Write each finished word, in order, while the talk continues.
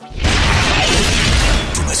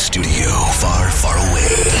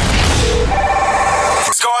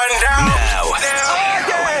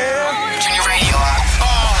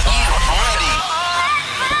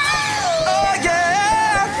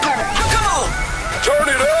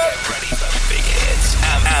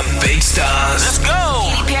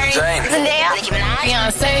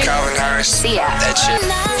Sia. That shit.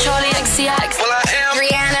 Charlie XCX. Well, I am.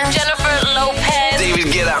 Rihanna. Jennifer Lopez.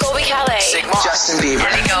 David Guetta. Bobby Calais. Sigma. Justin Bieber.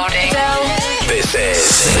 Ellie Goulding. This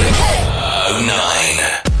is 09.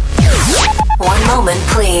 One moment,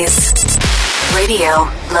 please. Radio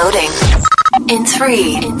loading. In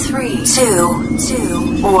three, 2,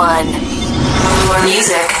 1. More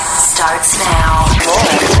music starts now.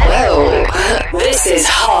 Whoa. This is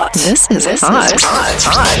hot. This is hot.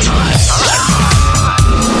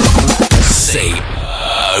 Say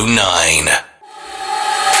 09.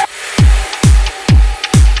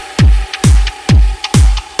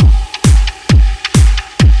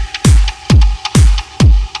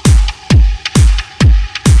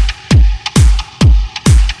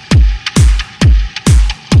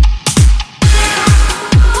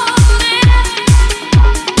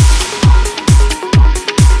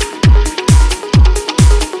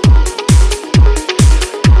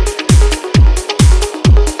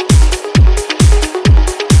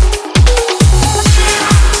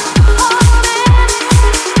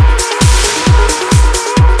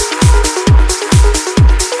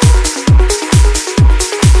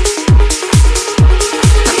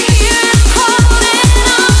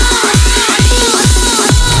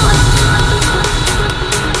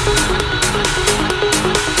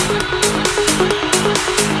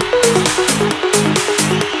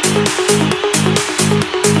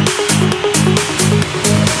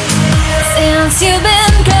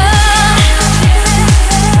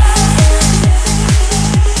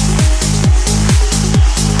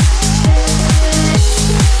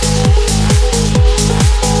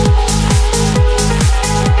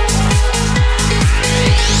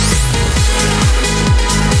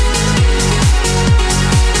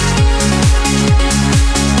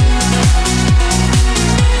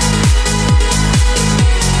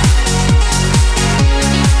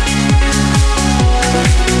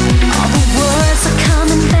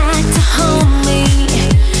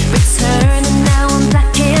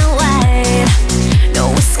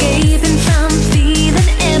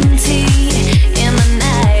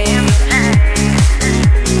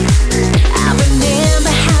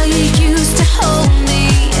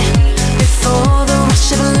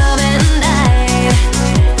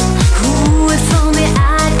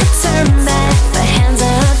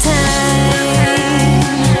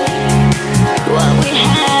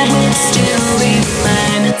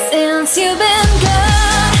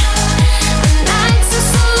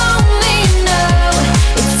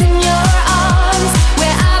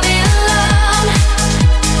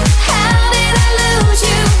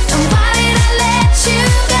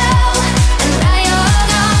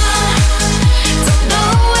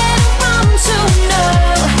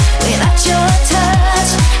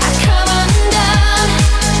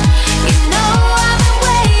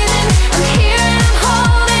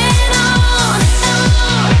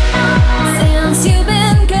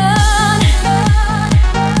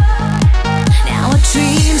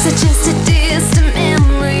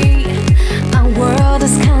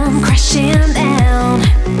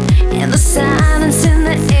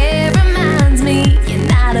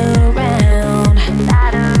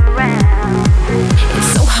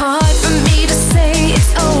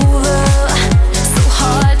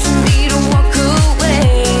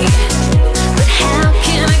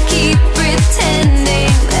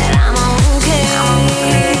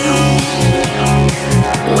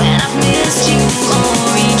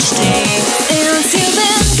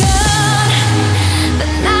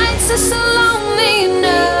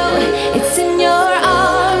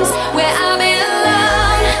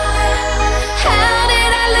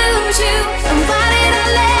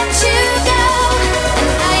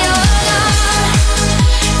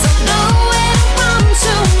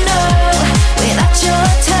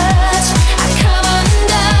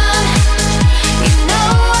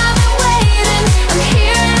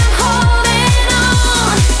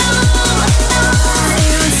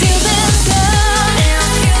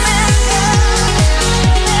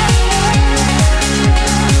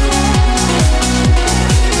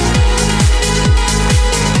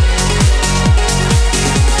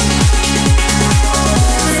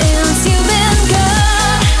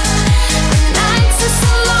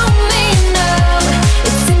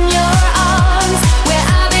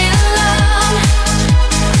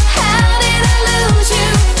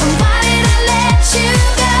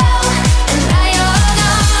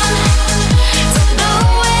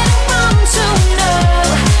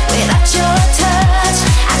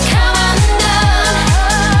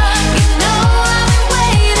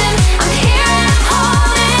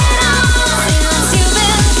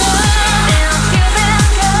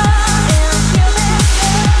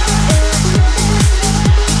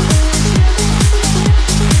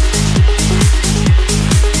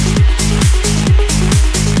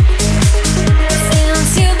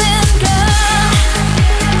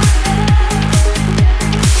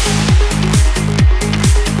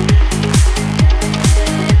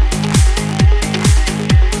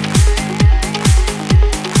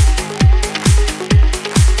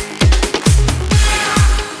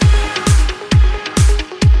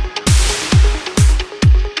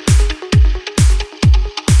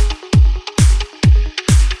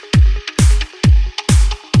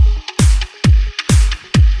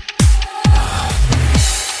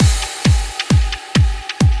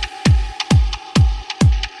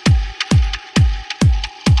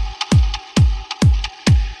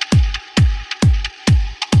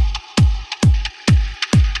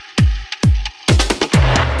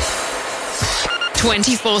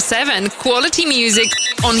 24/7 quality music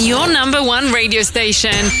on your number one radio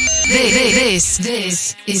station. This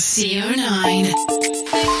is CO9.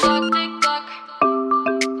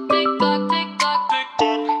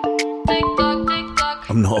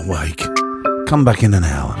 I'm not awake. Come back in an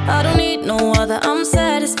hour. I don't need no other, I'm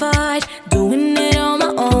satisfied doing it on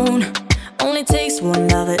my own. Only takes one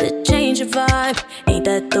lover to change your vibe. Ain't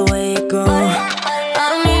that the way it goes? I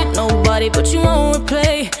don't need nobody but you won't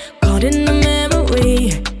replay. Caught in the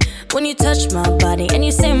memory when you touch my body and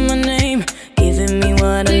you say my name, giving me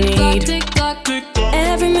what I need.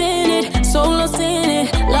 Every minute, so lost in it,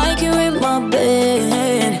 like you're in my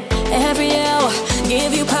bed. Every hour,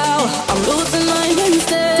 give you power, I'm losing mine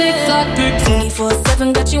instead.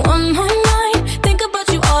 24/7, got you on my mind. Think about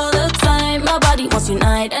you all the time. My body wants you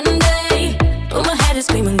night and day, but my head is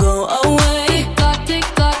screaming, go away.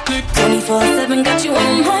 24/7, got you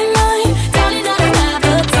on my mind. Darling, I don't have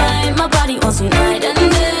the time. My body wants you night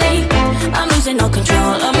and day. I'm losing all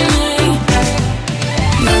control of me.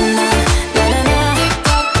 Na na na na na.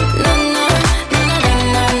 Na na na na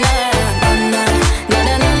na na. Na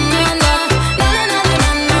na na na na na. Na na na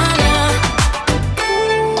na na.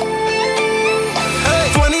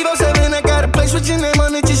 24/7, I got a place with your name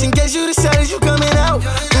on it, just in case you decided you coming out.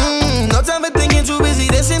 No time for thinking, too busy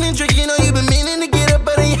dancing and drinking. Know you been meaning to get up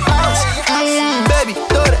out of your house. Baby,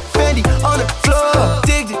 throw that Fendi on the floor.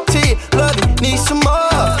 Addicted to you, love it, need some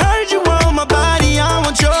more. Heard you want my body, I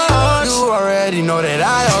want yours. You already know that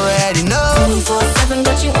I already know. 24/7,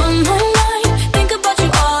 got you on my mind. Think about you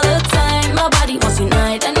all the time. My body wants you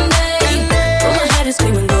night and day, but my head is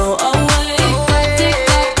screaming, go away.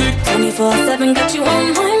 24/7, got you on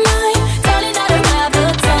my mind. Darling, I don't have the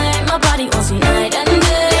time. My body wants you night and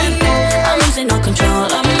day. I'm losing all control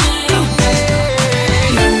of me.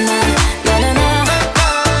 Na na na na na.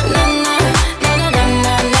 Na na na na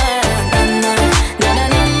na na. Na na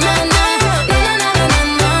na na na na. Na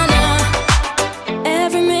na na.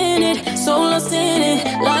 Every minute, so lost in it,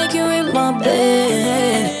 like you're in my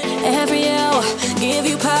bed. Every hour, give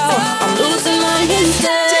you power, I'm losing mine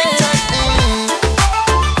instead.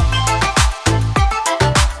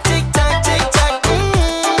 Tick tock, tick tock,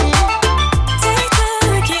 Tick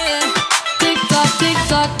tock, yeah. Tick tock, tick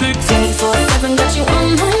tock, 24/7, got you on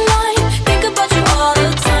my mind. Think about you all the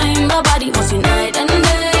time. My body wants you night and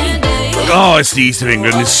day. Oh, it's the east of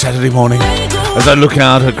England. It's Saturday morning. As I look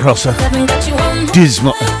out across a 7, got you on my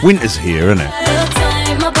dismal... Winter's here, isn't it?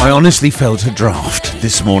 time. My I body honestly felt a draft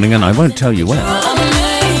this morning, and I won't tell you where. wants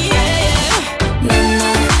me, yeah. Na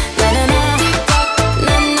na na na na.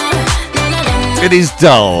 Na na na na na. It is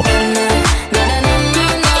dull.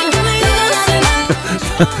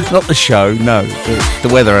 Not the show, no. The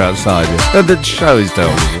weather outside. The show is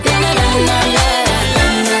dull.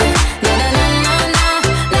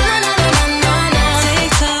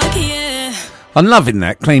 I'm loving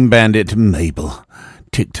that. Clean Bandit and Mabel.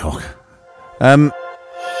 TikTok.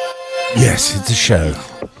 Yes, it's a show.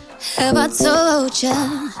 Have I told ya?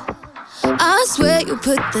 I swear you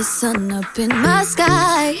put the sun up in my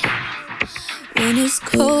sky. When it's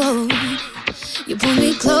cold, you pull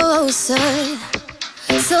me closer.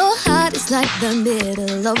 So hot, it's like the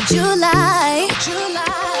middle of July.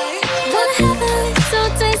 Wanna have a little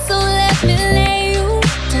taste, so let me lay you.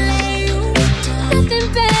 Nothing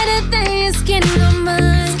better than your skin on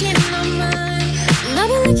mine. And I've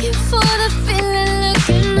been looking for the feeling,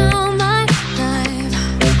 looking all my life.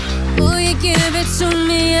 Will you give it to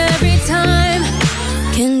me every time?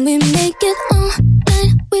 Can we make it all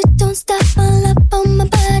night? We don't stop, all up on my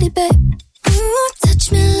body, babe. Ooh,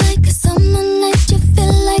 touch me like a summer night. You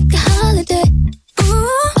feel like a holiday.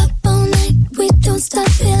 Ooh, up all night. We don't stop,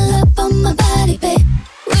 feel up on my body, babe.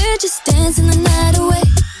 We're just dancing the night away.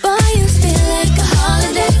 Boy, you feel like a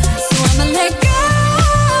holiday. So I'ma let go.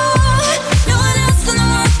 No one else in the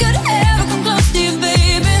world could ever come close to you,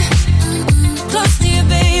 baby. Close to you,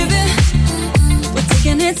 baby. We're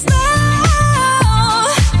taking it slow.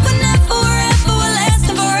 We're never, forever, we're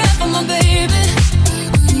lasting forever, my baby.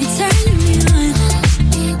 And you're turning me on.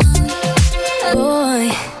 Boy,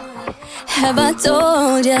 have I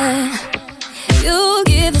told ya? You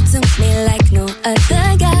give it to me like no other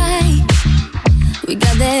guy. We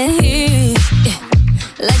got that heat, yeah,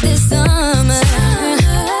 like this summer.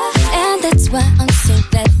 And that's why I'm so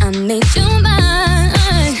glad I made you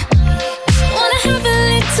mine. Wanna have a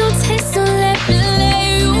little taste, so let me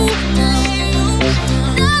lay you.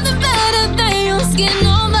 Nothing better than your skin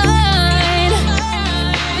on mine.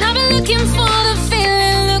 And I've been looking for the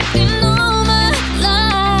feeling, looking all my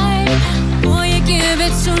life. Boy, you give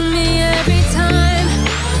it to me every time.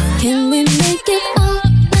 Can we make it all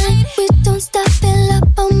night? We don't stop, fill up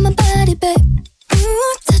on my body, babe.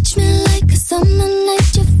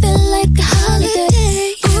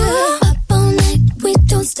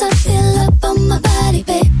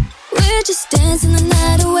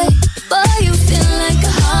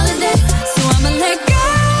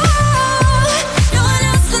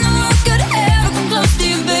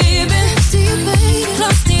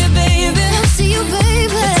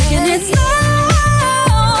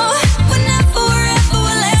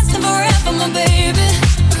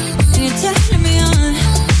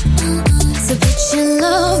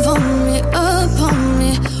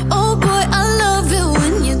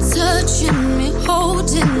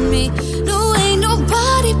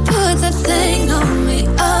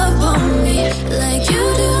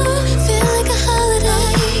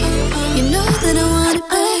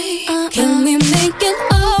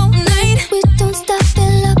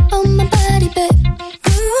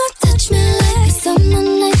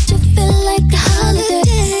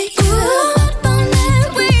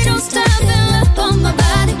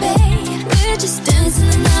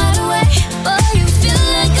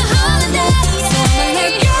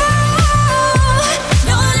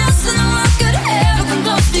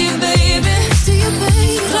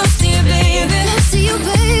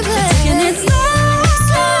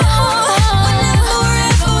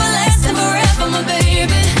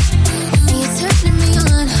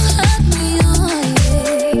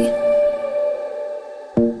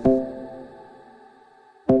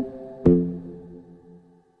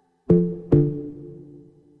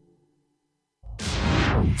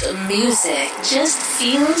 Music just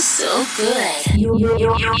feels so good.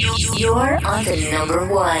 You're on the number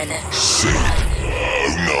one.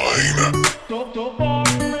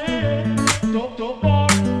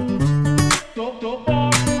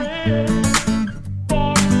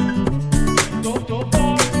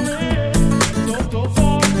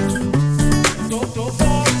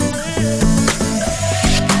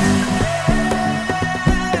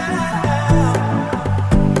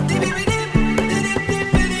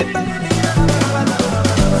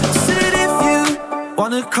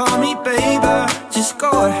 Call me baby, just go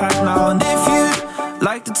ahead now. And if you'd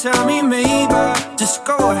like to tell me maybe, just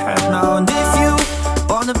go ahead now. And if you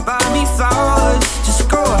wanna buy me flowers, just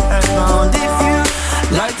go ahead now. And if you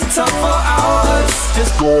like to talk for hours,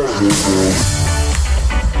 just go ahead now.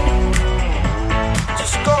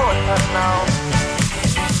 Just go ahead now.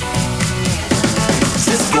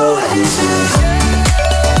 Just go ahead now.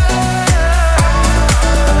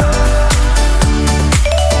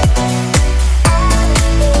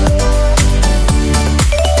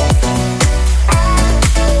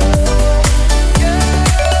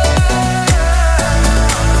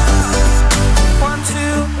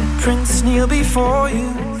 Kneel before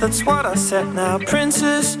you, that's what I said now.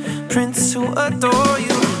 Princess, prince who adore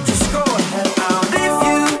you, just go ahead now. And if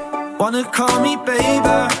you wanna call me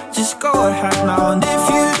baby, just go ahead now. And if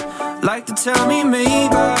you'd like to tell me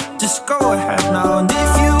maybe, just go ahead now. And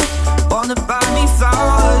if you wanna buy me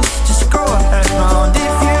flowers, just go ahead now. And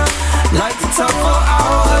if you like to talk for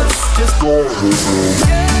hours, just go ahead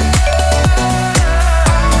now.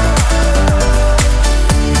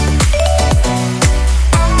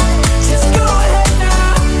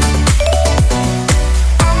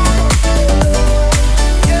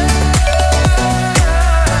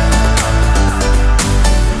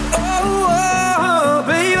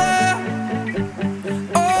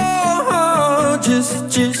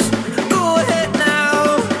 Just go ahead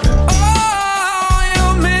now. Oh,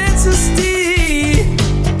 your majesty,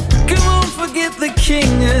 come on, forget the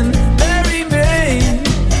king and marry me.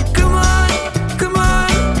 Come on, come on,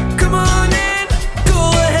 come on in.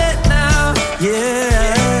 Go ahead now,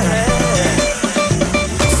 yeah.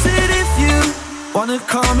 Said if you wanna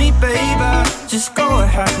call me baby, just go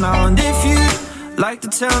ahead now. And if you'd like to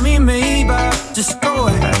tell me maybe, just go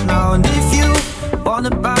ahead now. And if you wanna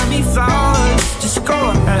buy me flowers, just go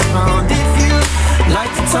ahead now. And if you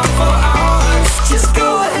like to talk for hours, just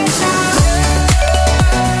go ahead now.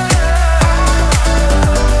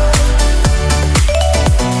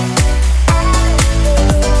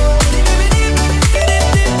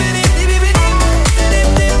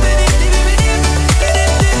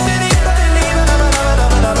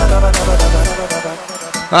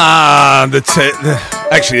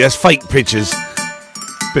 Actually, that's fake pictures,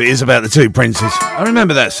 but it is about the two princes. I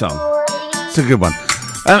remember that song. It's a good one.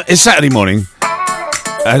 It's Saturday morning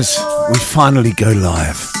as we finally go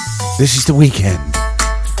live. This is the weekend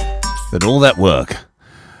that all that work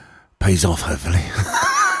pays off, hopefully.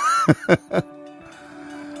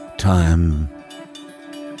 Time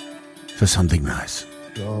for something nice.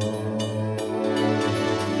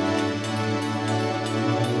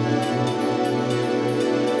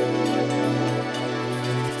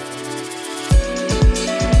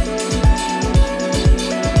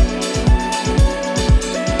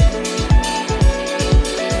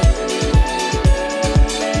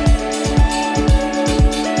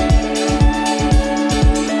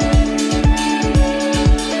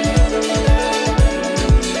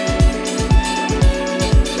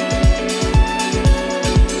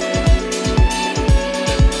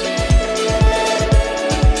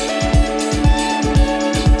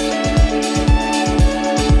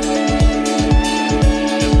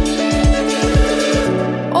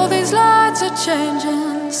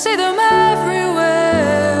 Changing, see them everywhere.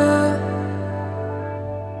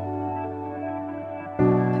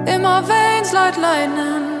 In my veins like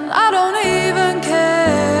lightning, I don't even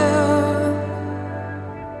care.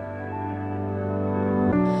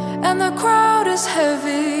 And the crowd is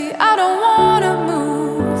heavy, I don't wanna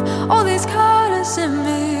move. All these colors in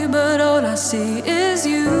me, but all I see is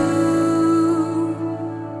you.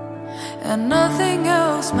 And nothing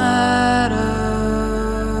else matters.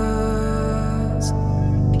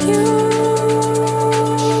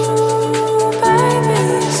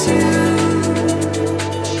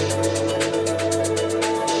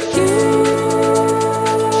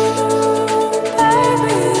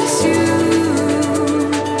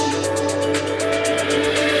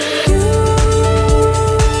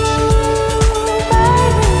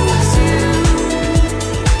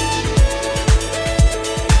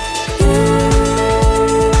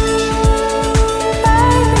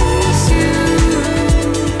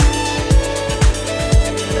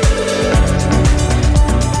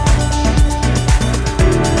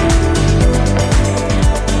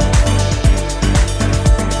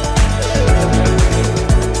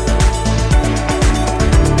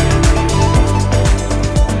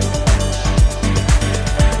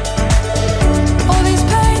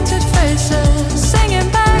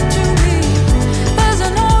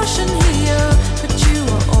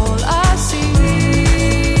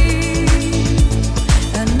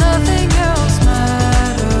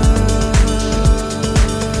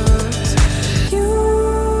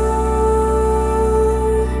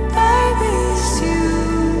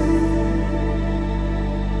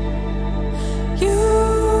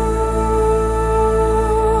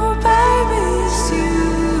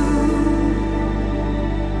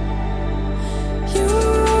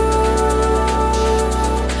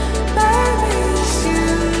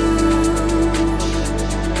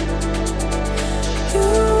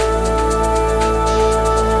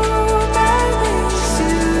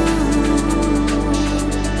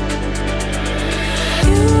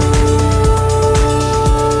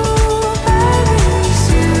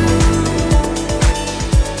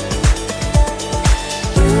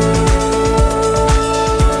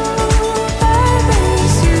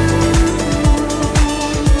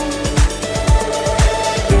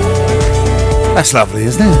 That's lovely,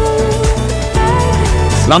 isn't it?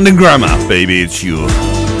 London Grammar, baby, it's you.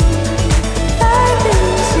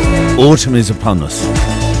 Autumn is upon us.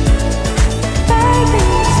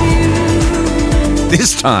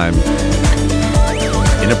 This time,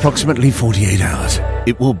 in approximately 48 hours,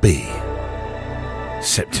 it will be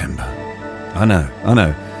September. I know.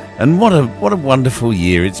 And what a wonderful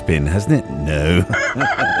year it's been, hasn't it? No.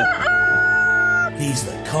 He's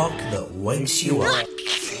the cock that wakes you up.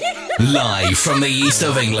 Live from the east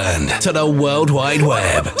of England to the World Wide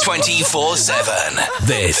Web, 24/7.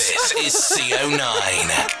 This is CO9.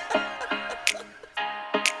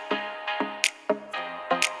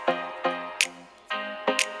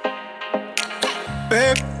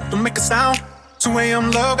 Babe, don't make a sound. 2 a.m.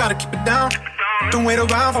 low, gotta keep it down. Don't wait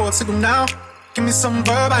around for a signal now. Give me some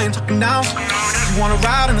verb, I ain't talking now. You wanna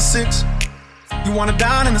ride in the 6, you wanna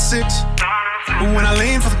dine in the 6. But when I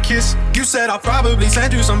lean for the kiss, you said I'll probably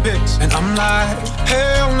send you some pics. And I'm like,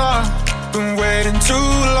 hell nah, been waiting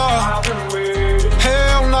too long.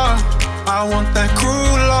 Hell nah, I want that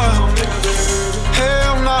cruel love.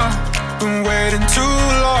 Hell nah, been waiting too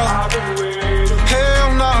long.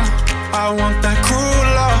 Hell nah, I want that cruel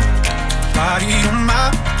love. Body on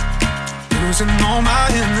my, losing all my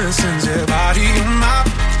innocence. Yeah, body on my,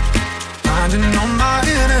 finding all my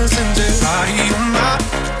innocence. Yeah, body on my,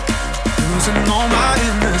 losing all my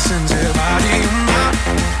innocence. Yeah, body on my,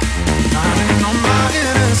 finding all my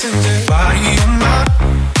innocence. Yeah, body on my,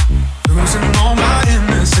 losing all my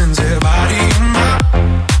innocence. Yeah, body on my,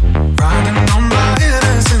 finding all my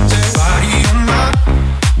innocence. Yeah, body on my,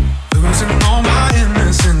 losing all my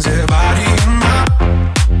innocence. Yeah, body on my,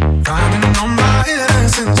 finding all my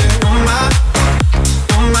innocence. Yeah, on my,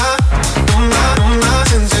 on my, on my, on my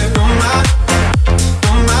sense. Yeah, on my,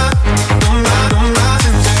 on my, on my, on my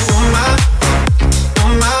sense. Yeah, on my,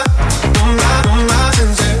 on my, on my, on my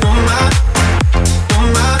sense. Yeah, on my, on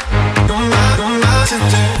my, on my, on my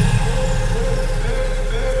sense.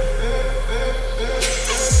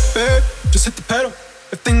 Babe, just hit the pedal.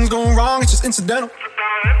 If things go wrong, it's just incidental.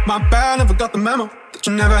 My bad, never got the memo that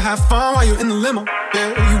you never have fun while you're in the limo. Yeah,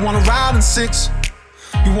 you wanna ride in 6,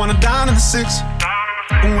 you wanna dine in the 6.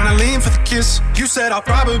 But when I lean for the kiss, you said I'll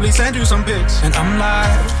probably send you some pics. And I'm like,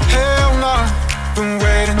 hell nah, been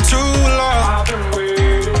waiting too long.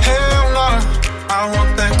 Hell nah, I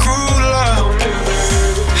want that cruel love.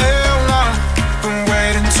 Hell nah, been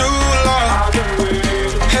waiting too long.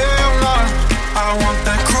 Hell nah, I want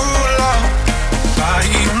that cruel love.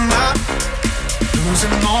 Body on my,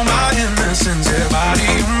 losing all my innocence. Yeah,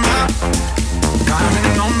 body on my,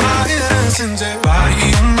 finding all my innocence. Yeah,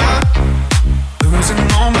 body on my, losing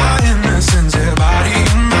all my innocence. Yeah, body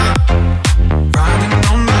on my, finding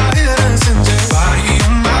all my innocence. Yeah, body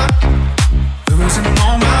on my, losing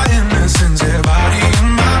all my innocence. Yeah, body on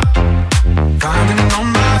my, finding all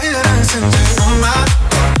my innocence. Yeah, on my,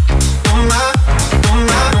 on my, on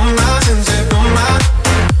my, on my sense. Yeah, on my.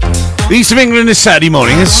 The East of England is Saturday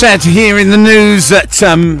morning. It's sad to hear in the news that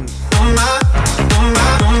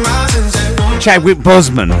Chadwick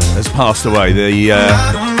Boseman has passed away.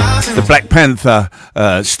 The Black Panther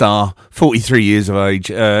star, 43 years of age.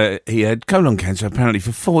 He had colon cancer apparently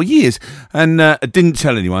for 4 years and didn't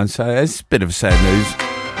tell anyone, so it's a bit of sad news.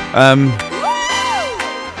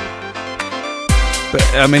 But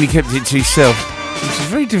I mean, he kept it to himself, which is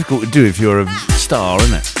very difficult to do if you're a star,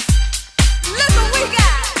 isn't it?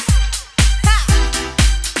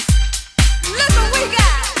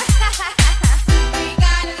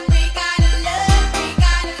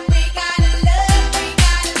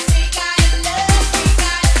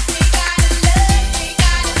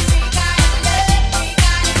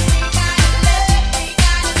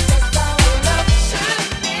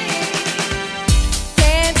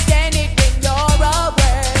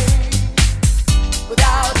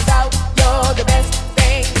 Without a doubt, you're the best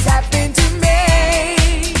thing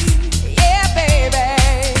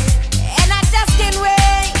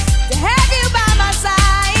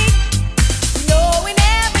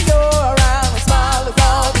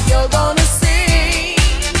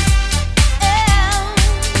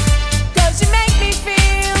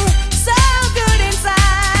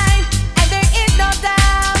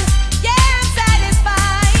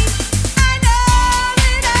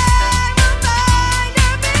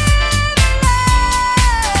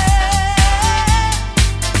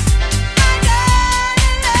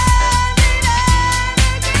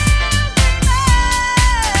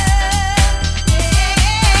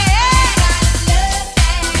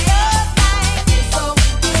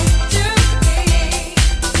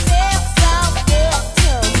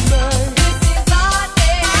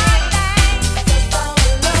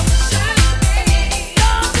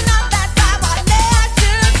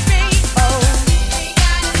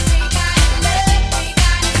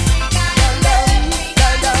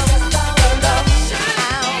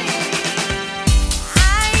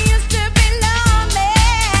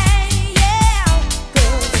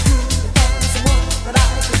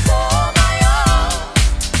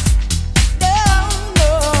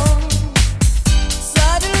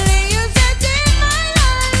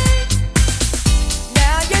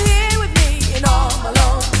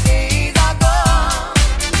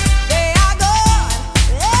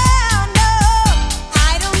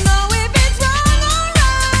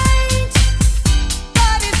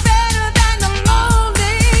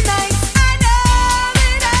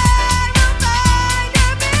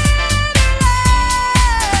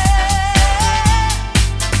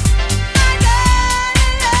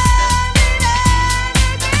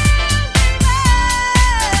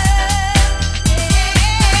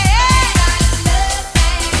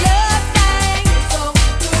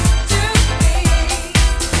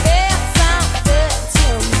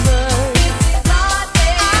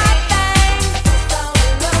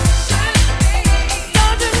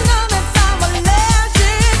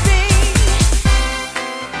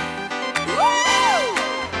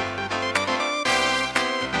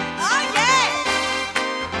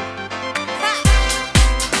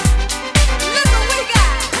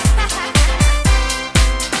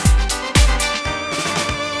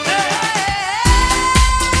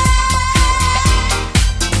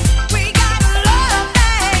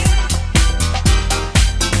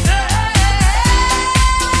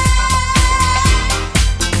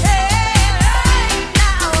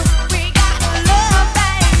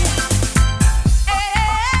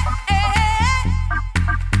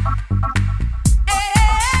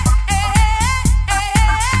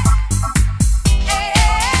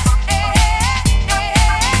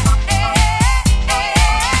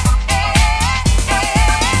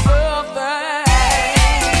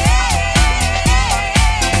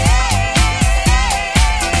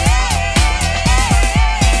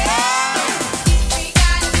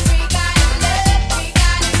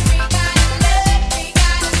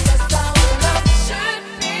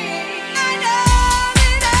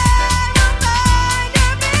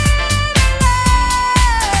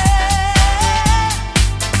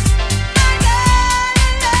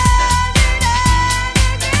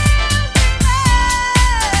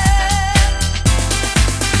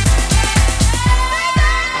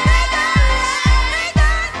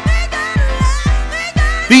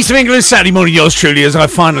East of England, Saturday morning, yours truly, as I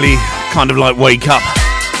finally kind of like wake up.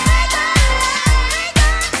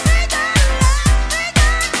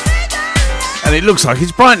 And it looks like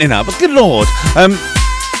it's brightening up, but good lord.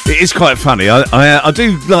 It is quite funny. I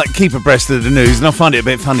do like keep abreast of the news, and I find it a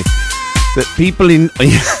bit funny that people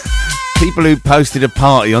who posted a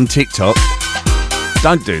party on TikTok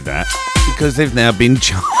don't do that because they've now been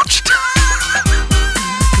charged.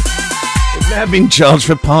 They've now been charged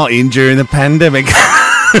for partying during the pandemic.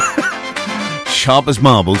 Sharp as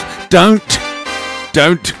marbles. Don't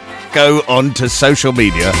go onto social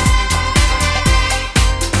media.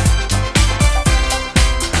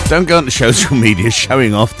 Don't go onto social media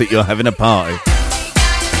showing off that you're having a party.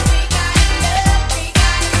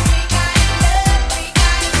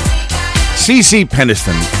 CC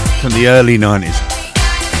Peniston from the early 90s.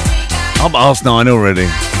 I'm past 9 already.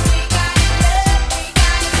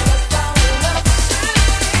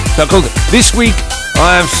 So this week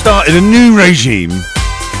I have started a new regime,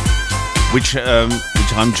 which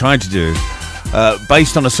I'm trying to do,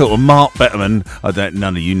 based on a sort of Mark Betterman.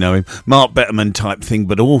 None of you know him. Mark Betterman type thing,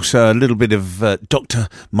 but also a little bit of Dr.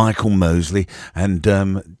 Michael Mosley. And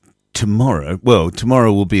tomorrow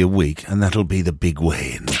will be a week, and that'll be the big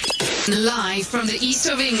weigh-in. Live from the east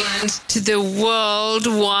of England to the World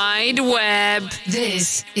Wide Web,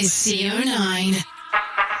 this is CO9.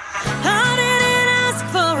 I didn't ask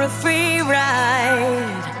for a free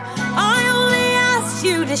ride. I only asked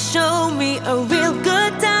you to show me a real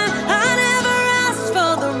good time. I never asked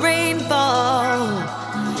for the rainfall.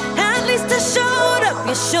 At least I showed up.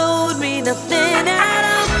 You showed me nothing at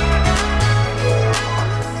all.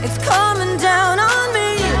 It's coming down on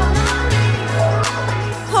me.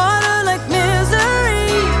 Harder like misery.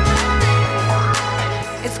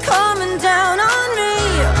 It's coming down on me.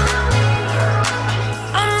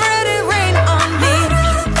 I'm ready, rain on me.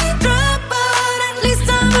 Drop out, at least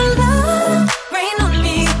I'm alive. Rain on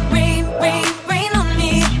me, rain, rain, rain on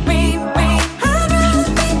me, rain, rain. I'd rather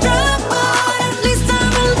be drop out, at least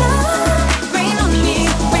I'm alive. Rain on me,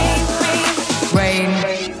 rain, rain,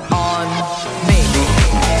 rain on me.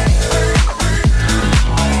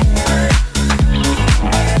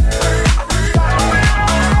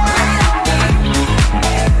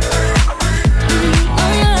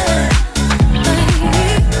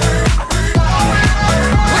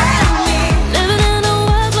 Living in a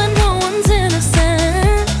world where no one's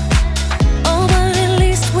innocent. Oh, but at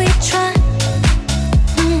least we try.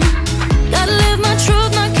 Gotta live my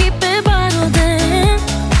truth, not keep it bottled in.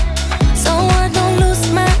 So I don't lose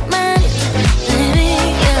my mind. Baby,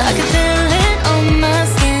 yeah, I can feel it on my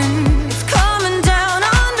skin. It's coming down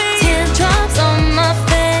on me. Teardrops on my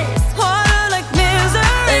face. Harder like misery.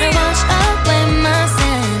 Better wash away my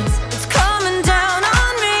sins. It's coming down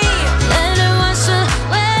on me. Let it wash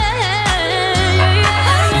away.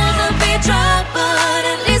 I'd rather be dry, but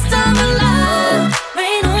at least I'm alive.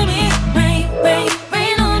 Rain on me, rain, rain,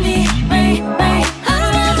 rain on me, rain, rain.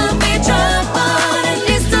 I'd rather be dry, but at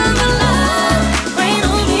least I'm alive. Rain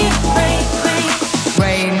on me, rain, rain,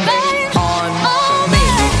 rain on me.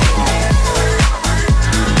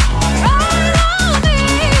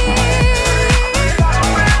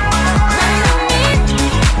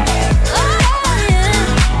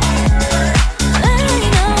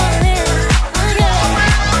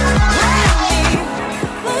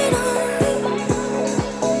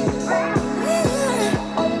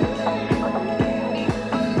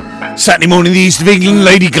 Saturday morning, the east of England,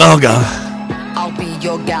 Lady Gaga. I'll be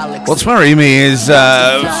your galaxy. What's worrying me is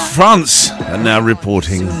France are now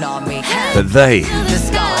reporting that they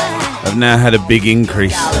have now had a big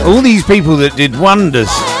increase. All these people that did wonders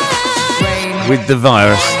with the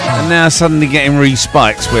virus are now suddenly getting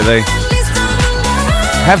re-spikes where they...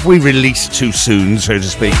 Have we released too soon, so to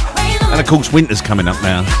speak? And of course, winter's coming up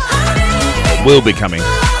now. It will be coming.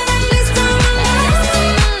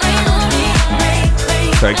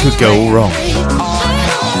 So it could go all wrong.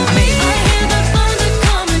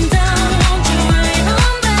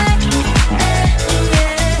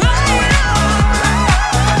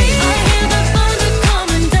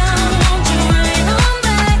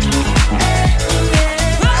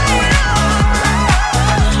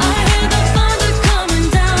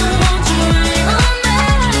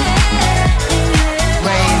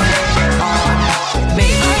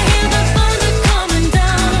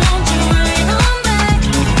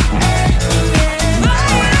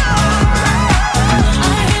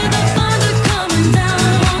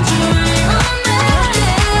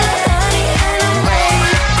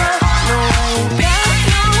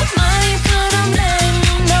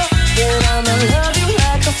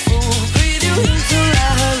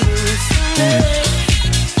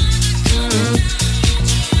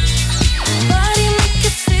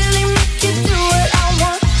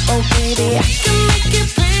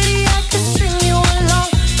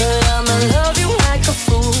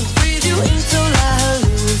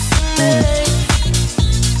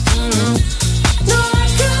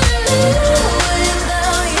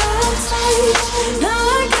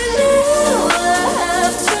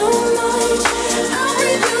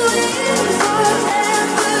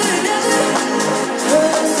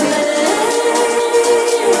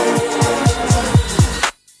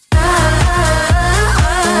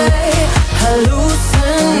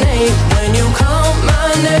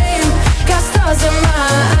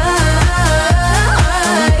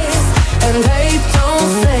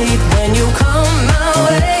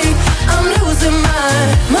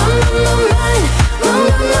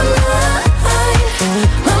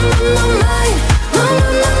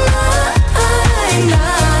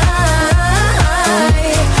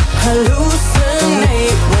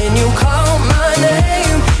 Hallucinate when you call my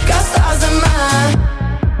name. Got stars in my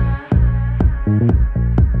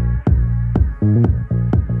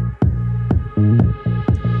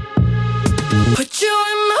put you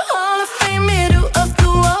in my Hall of Fame, middle of the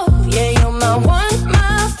wall. Yeah, you're my one,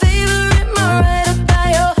 my favorite, my ride or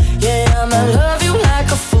die. Oh, yeah, I'ma love you like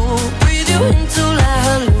a fool, breathe you in till I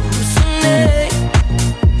hallucinate.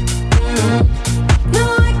 No,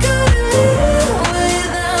 I couldn't live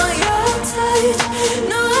without your touch.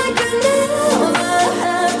 No, I could never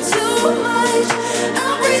have too much.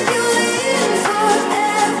 I'll breathe you in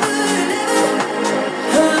forever, never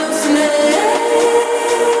hallucinate.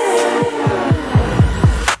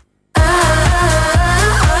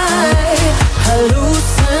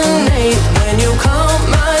 Hallucinate when you call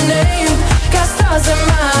my name. Got stars in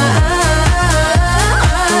my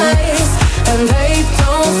eyes, and they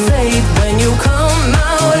don't fade when you come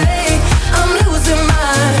my way. I'm losing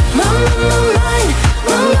my mind,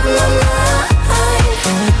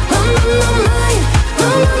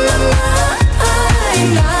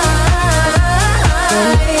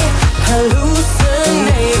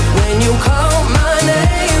 hallucinate when you call my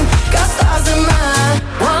name. Got stars in my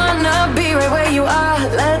wanna be right where you are.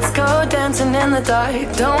 Let's go dancing in the dark.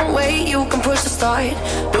 Don't wait, you can push the start.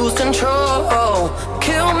 Lose control.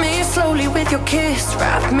 Kill me slowly with your kiss.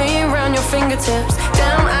 Wrap me around your fingertips.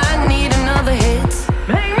 Damn, I need another hit.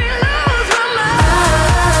 Make me lose my mind.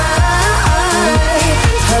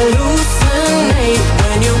 Hallucinate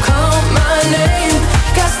when you call my name.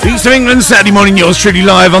 East of England, Saturday morning, yours truly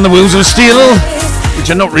live on the Wheels of Steel, which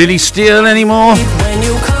are not really steel anymore. When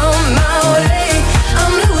you come my way,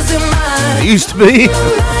 I'm losing my They used to be.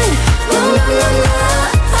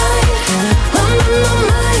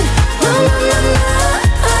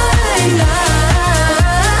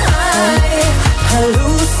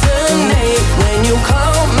 hallucinate when you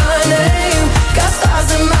call my name. Got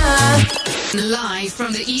stars in my Live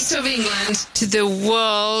from the east of England to the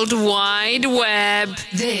World Wide Web.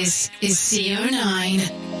 This is CO9.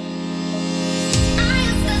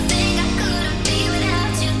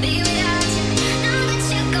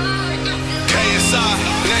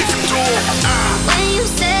 When you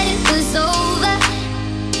said it was over,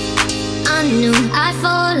 I knew I'd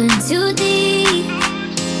fallen too deep.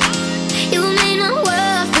 You made my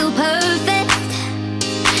world feel perfect,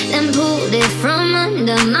 then pulled it from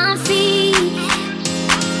under my feet.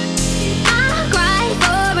 I cried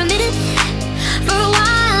for a minute, for a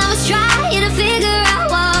while I was trying to figure out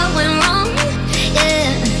what went wrong. Yeah,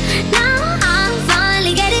 now I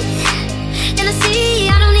finally get it, and I see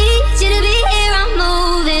I don't need you to be here. I'm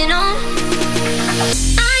moving on.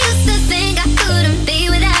 I used to think I couldn't be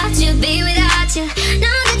without you, be without you.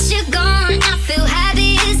 Now that you're gone, I feel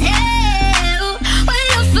happy as hell. Wait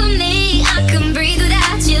up for me, I can breathe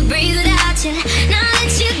without you, breathe without you. Now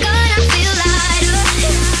that you're gone, I feel lighter.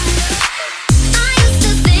 I used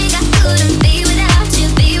to think I couldn't be without you,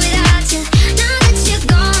 be without you. Now that you're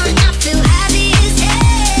gone, I feel happy as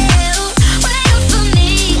hell. Wait up for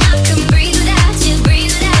me, I can breathe without you,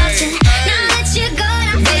 breathe without you. Now that you're gone,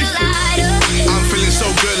 I feel lighter. I'm feeling so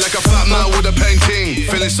good like a fat man with a painting.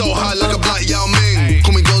 Feeling so high like a black Yao Ming.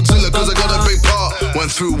 Call me Godzilla cause I got a big part.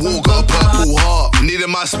 Went through war, got a purple heart. Needed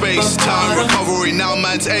my space, time, recovery. Now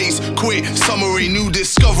man's ace, quit, summary, new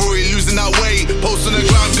discovery. Losing that weight, post on the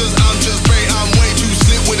ground cause I'm just great. I'm way too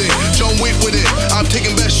slick with it, John Wick with it. I'm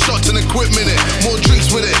taking best shots and equipment it. More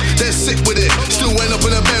drinks with it, they're sick with it. Still end up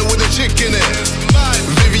in a bed with a chick in it.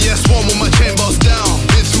 Vivian Swan with my chain boss down.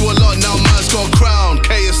 Been through a lot, now man's got crowned.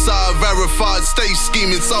 KSI verified, stay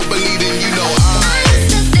scheming, so believing, you know I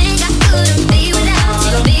used to think I couldn't be without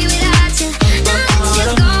you, be without you. Now that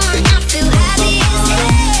you're gone, I feel happy as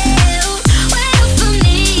hell. Wait up for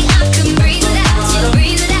me, I can breathe without you,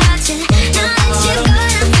 breathe without you. Now that you're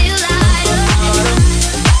gone, I feel lighter.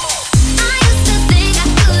 I used to think I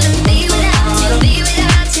couldn't be without you, be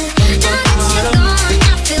without you. Now that you're gone,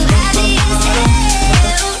 I feel happy as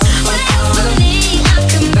hell. Wait up for me, I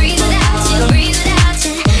can breathe without you, breathe without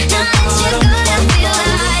you. Now that you're gone, I feel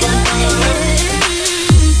lighter.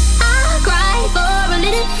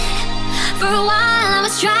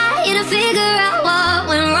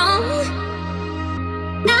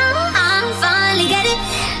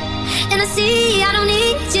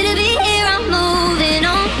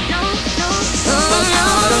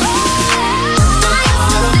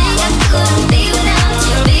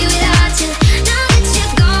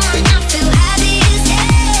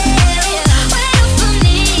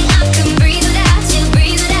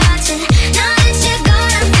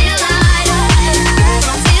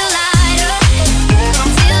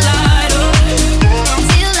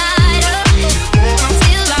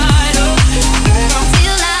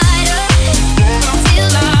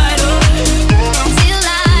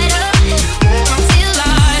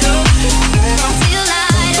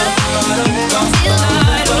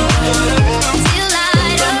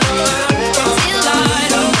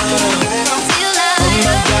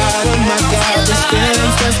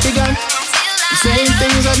 Saying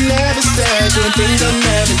things I've never said, doing things I've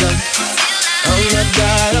never done. Oh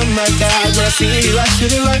my God, when I see you I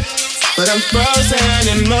should it right. But I'm frozen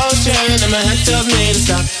in motion and my head tells me to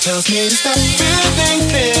stop. Tells me to stop. Feeling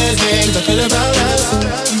I feel about us.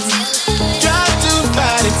 Try to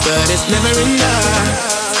fight it but it's never enough.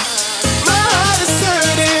 My heart is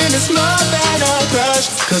hurting, it's more than a crush.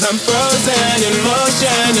 Cause I'm frozen in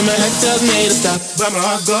motion and my head tells me to stop. But my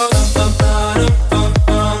heart goes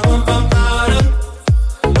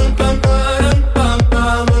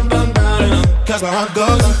cause my heart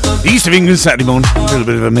goes. The East of England Saturday morning, a little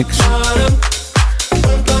bit of a mix.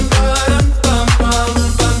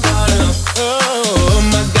 Oh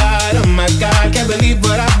my God, can't believe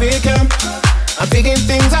what I've become. I'm thinking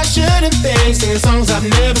things I shouldn't think, singing songs I've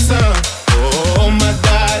never sung. Oh my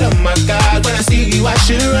God, when I see you I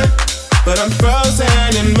should run. But I'm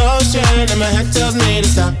frozen in motion and my head tells me to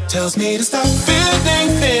stop. Tells me to stop.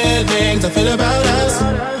 Feelings I feel about us.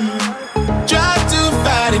 Try to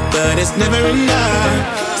fight it, but it's never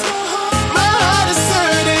enough. My heart is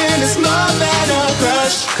hurting, it's more than a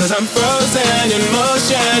crush. Cause I'm frozen in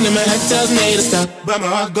motion and my head tells me to stop. But my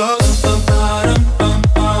heart goes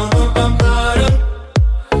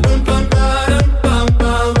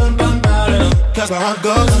cause my heart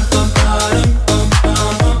goes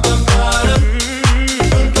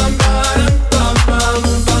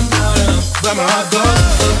but my heart goes.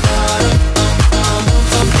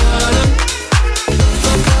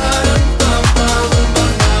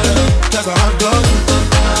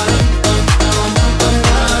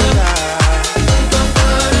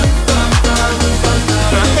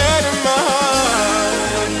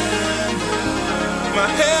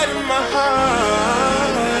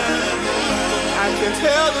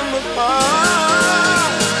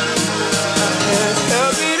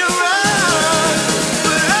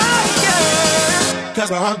 Cause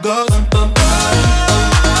my heart goes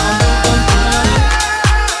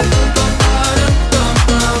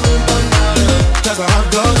cause my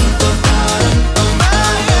heart goes.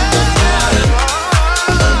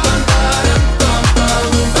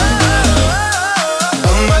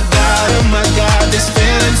 Oh my God, this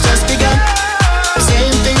feeling's just begun.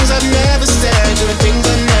 Saying things I've never said, doing things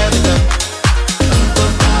I've never done.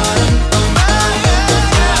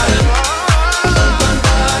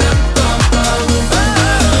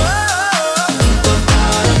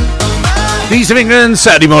 The East of England,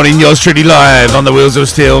 Saturday morning, yours truly live on the Wheels of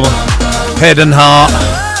Steel, Head and Heart.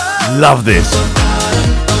 Love this.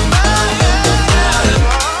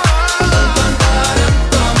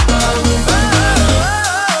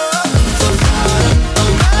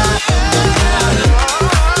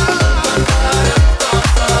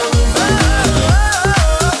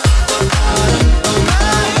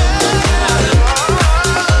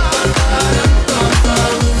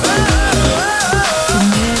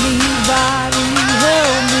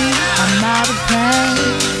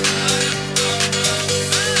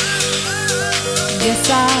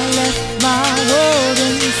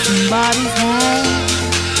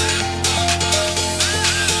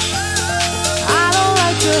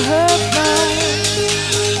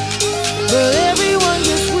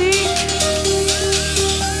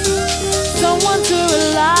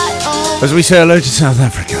 As we say hello to South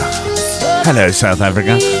Africa. Hello, South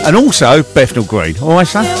Africa. And also Bethnal Green. All right,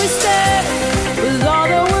 son?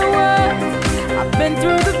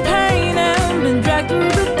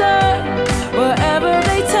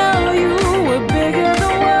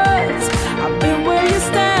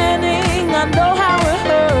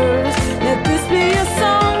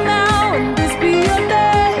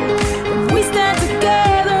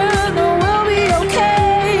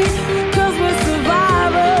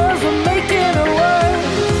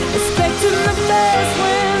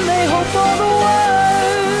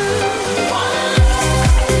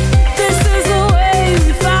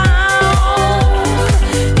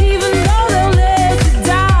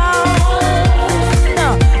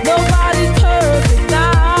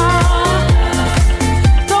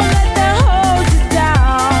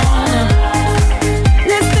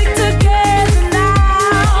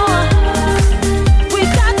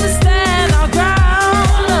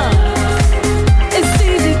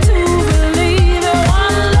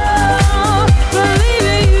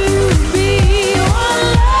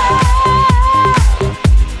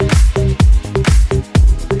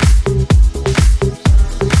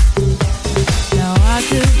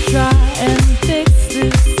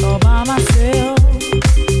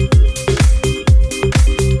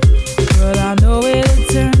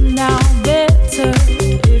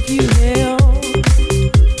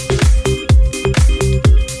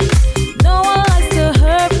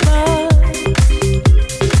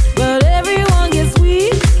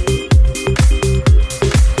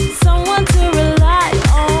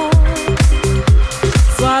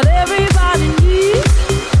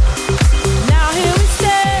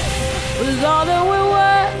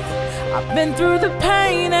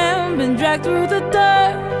 pain and been dragged through the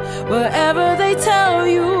dirt. Wherever they tell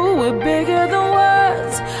you we're bigger than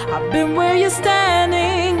words, I've been where you're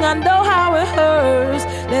standing, I know how it hurts.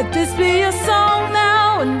 Let this be your song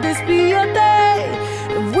now and this be your day.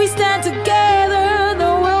 If we stand together,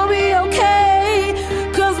 then we'll be okay.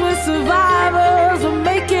 Cause we're survivors, we're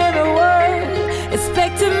making it work.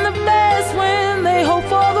 Expecting the best when they hope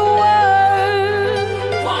for the worst.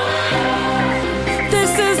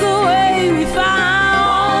 This is the way we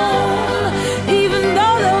found. Even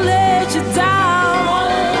though they'll let you down,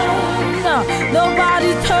 no,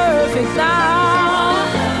 nobody's perfect now.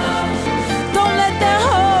 Don't let them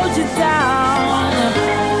hold you down.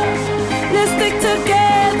 Let's stick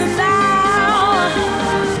together now.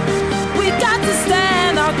 We got to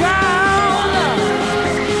stand our ground.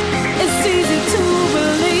 It's easy to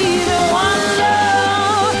believe in one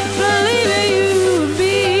love, believe in you and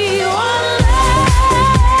me. One love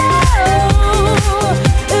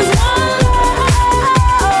is one love.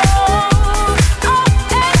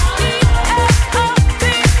 O-N-E-L-O-V-E.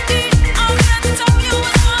 I'm here to tell you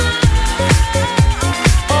it's one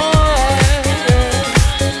love.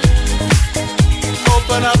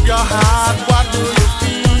 Open up your heart, what do you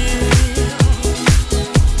feel?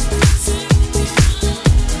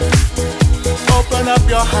 Open up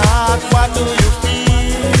your heart, what do you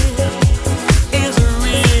feel? Is it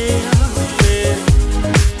real? Yeah.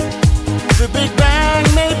 The Big Bang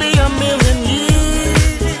may be a million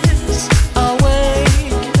years away.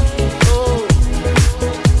 Oh.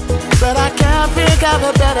 But I can't think of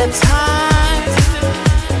a better time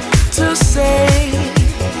to say,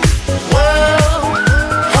 well,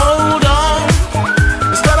 hold on.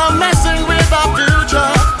 Instead of messing with our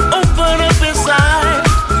future, open up inside.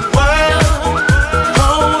 Well,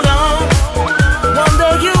 hold on. One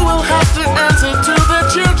day you will have to answer to the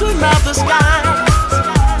children of the sky.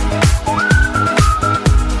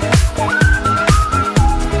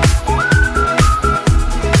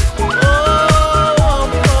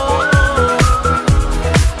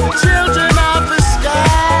 Children of the sky.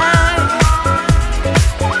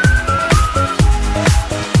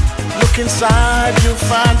 Look inside, you'll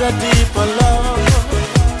find a deeper love.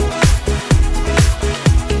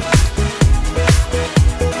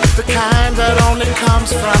 The kind that only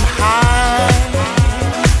comes from high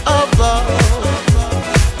above.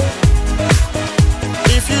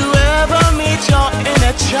 If you ever meet your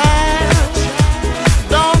inner child,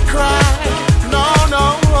 don't cry, no, no.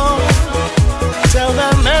 Tell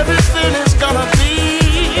them everything is gonna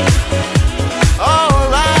be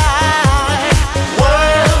alright.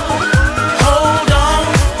 Well, hold on,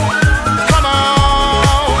 come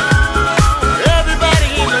on. Everybody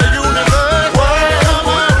in the universe. Well,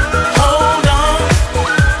 hold on.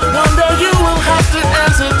 One day you will have to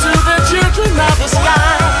answer to the children of the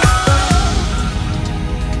sky.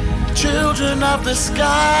 Children of the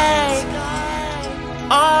sky.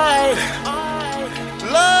 Alright.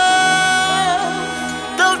 Love.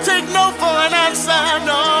 Don't take no for an answer,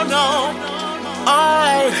 no, no.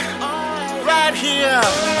 Alright. Right here.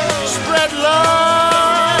 Spread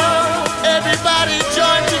love. Everybody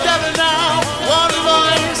join together now. One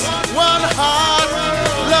voice, one heart.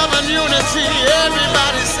 Love and unity.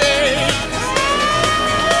 Everybody say.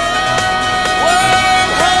 Well,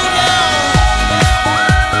 hold on.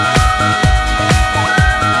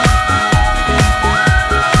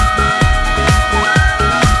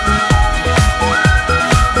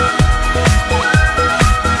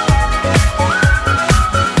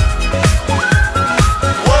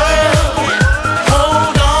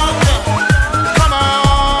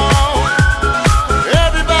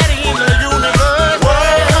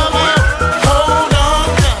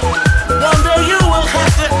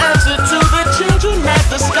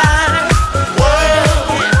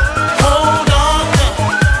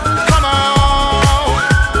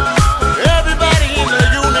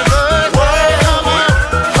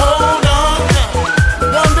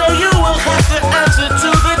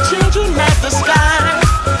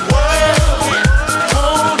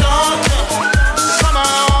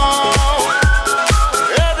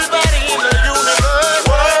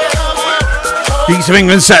 East of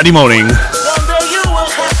England Saturday morning.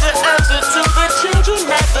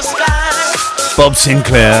 Bob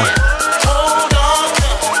Sinclair.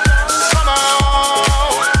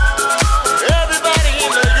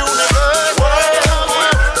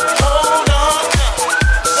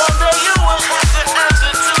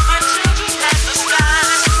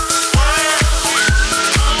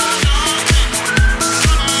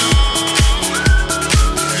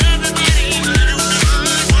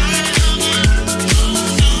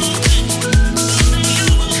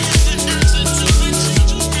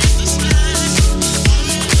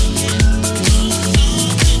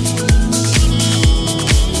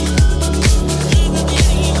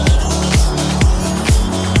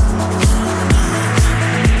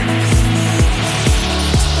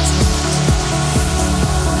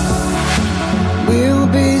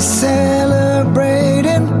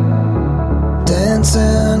 celebrating,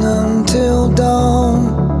 dancing until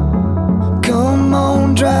dawn. Come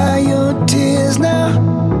on, dry your tears now.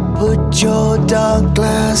 Put your dark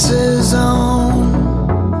glasses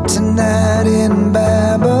on. Tonight in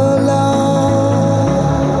Babylon.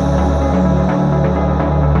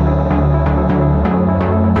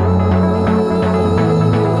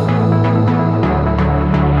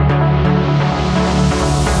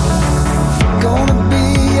 Gonna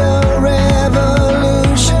be a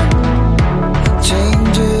revolution.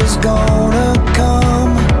 Change is gonna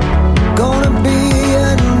come. Gonna be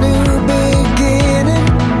a new beginning.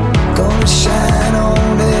 Gonna shine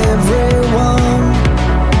on everyone.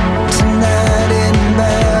 Tonight in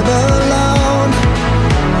Babylon.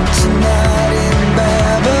 Tonight in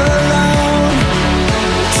Babylon.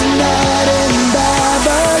 Tonight in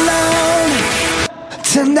Babylon.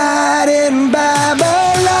 Tonight in Babylon.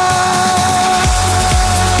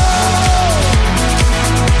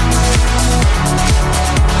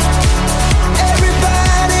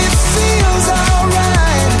 Everybody feels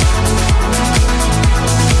alright.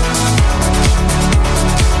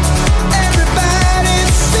 Everybody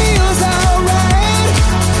feels alright.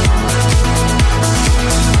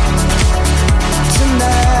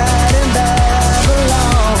 Tonight in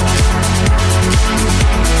Babylon.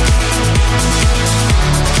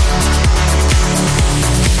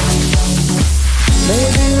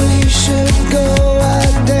 Maybe we should go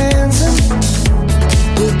out dancing.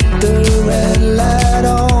 Put the red light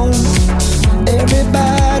on.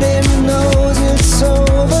 Everybody knows it's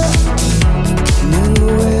over. Knew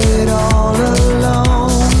it all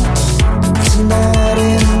along. Tonight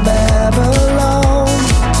in Babylon.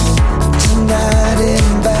 Tonight in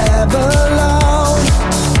Babylon.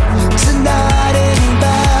 Tonight in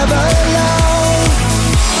Babylon.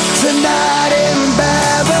 Tonight in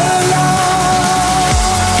Babylon.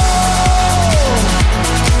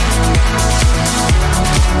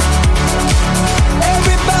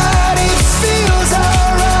 Everybody feels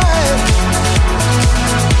alright.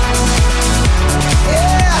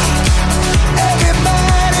 Yeah,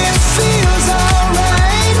 everybody feels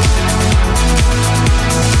alright.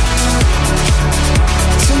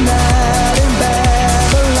 Tonight in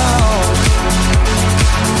Babylon.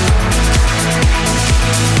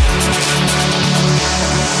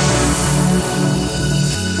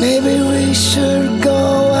 Maybe we should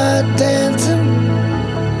go out dancing.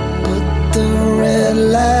 Put the red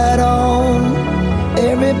light on.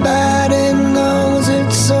 Everybody knows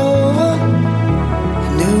it's over.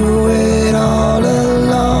 Knew it all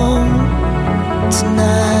along.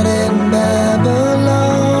 Tonight in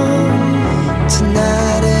Babylon.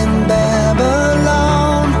 Tonight in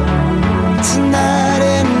Babylon. Tonight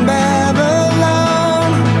in Babylon.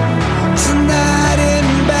 Tonight in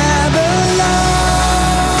Babylon.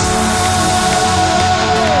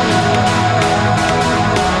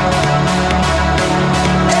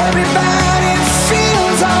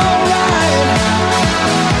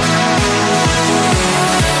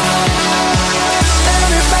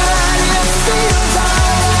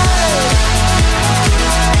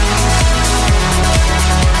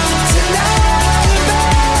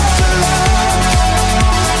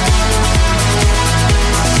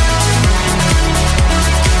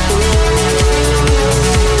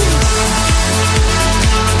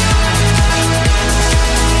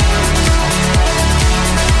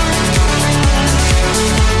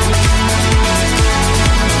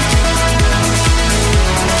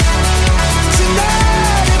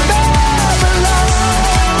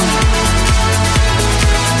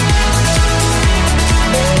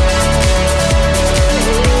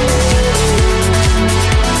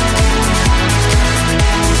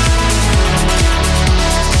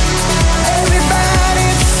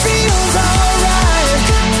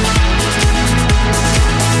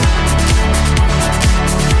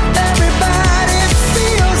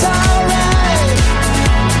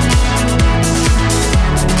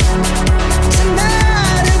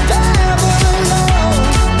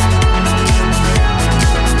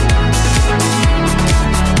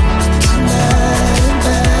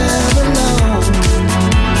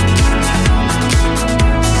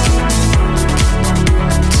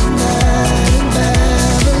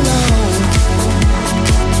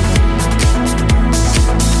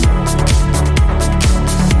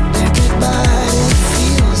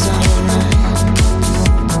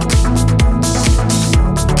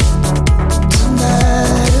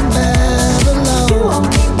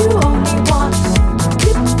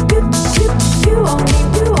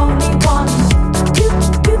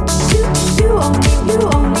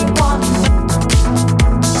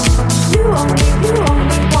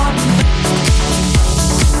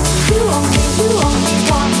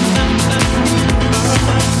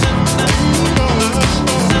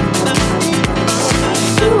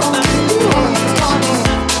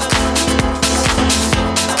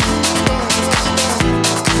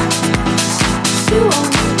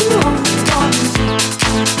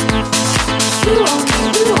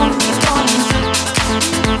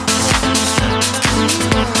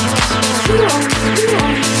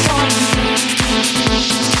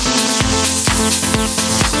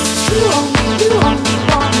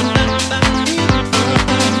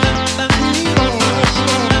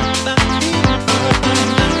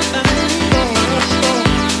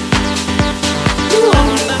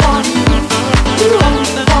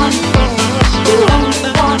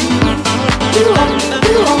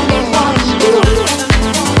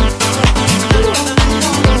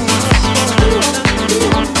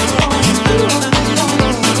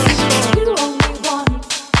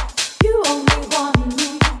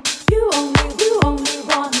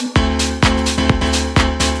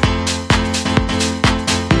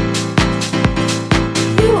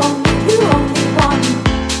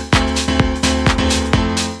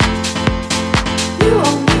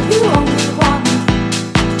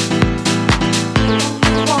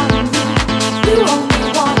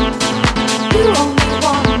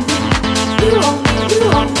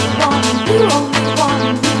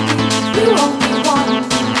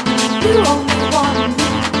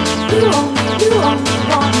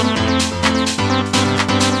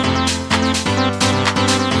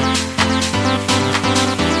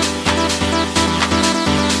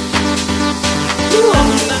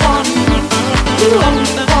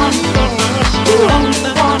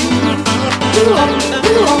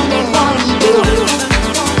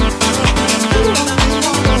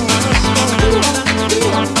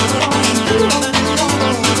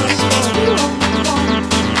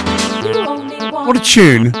 What a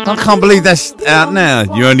tune. I can't believe that's out now.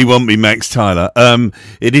 You Only Want Me, Max Tyler.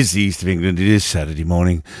 It is the East of England. It is Saturday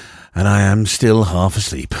morning, and I am still half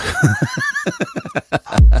asleep.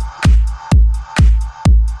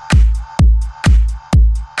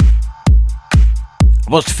 I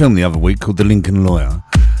watched a film the other week called The Lincoln Lawyer,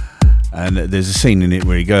 and there's a scene in it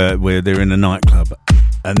where they're in a nightclub,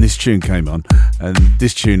 and this tune came on, and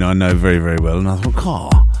this tune I know very, very well, and I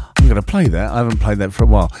thought, I'm going to play that. I haven't played that for a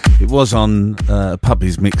while. It was on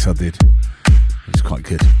Puppy's mix I did. It's quite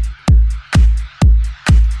good.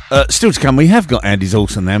 Still to come, we have got Andy's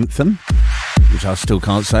Olsen anthem, which I still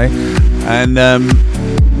can't say, and I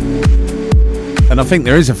think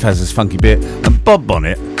there is a Faz's funky bit, and Bob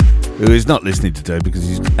Bonnet, who is not listening today because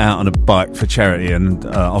he's out on a bike for charity, and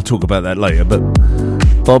I'll talk about that later, but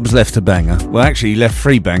Bob's left a banger. Well, actually, he left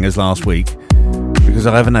 3 bangers last week because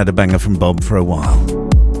I haven't had a banger from Bob for a while.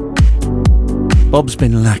 Bob's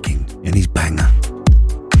been lacking in his banger.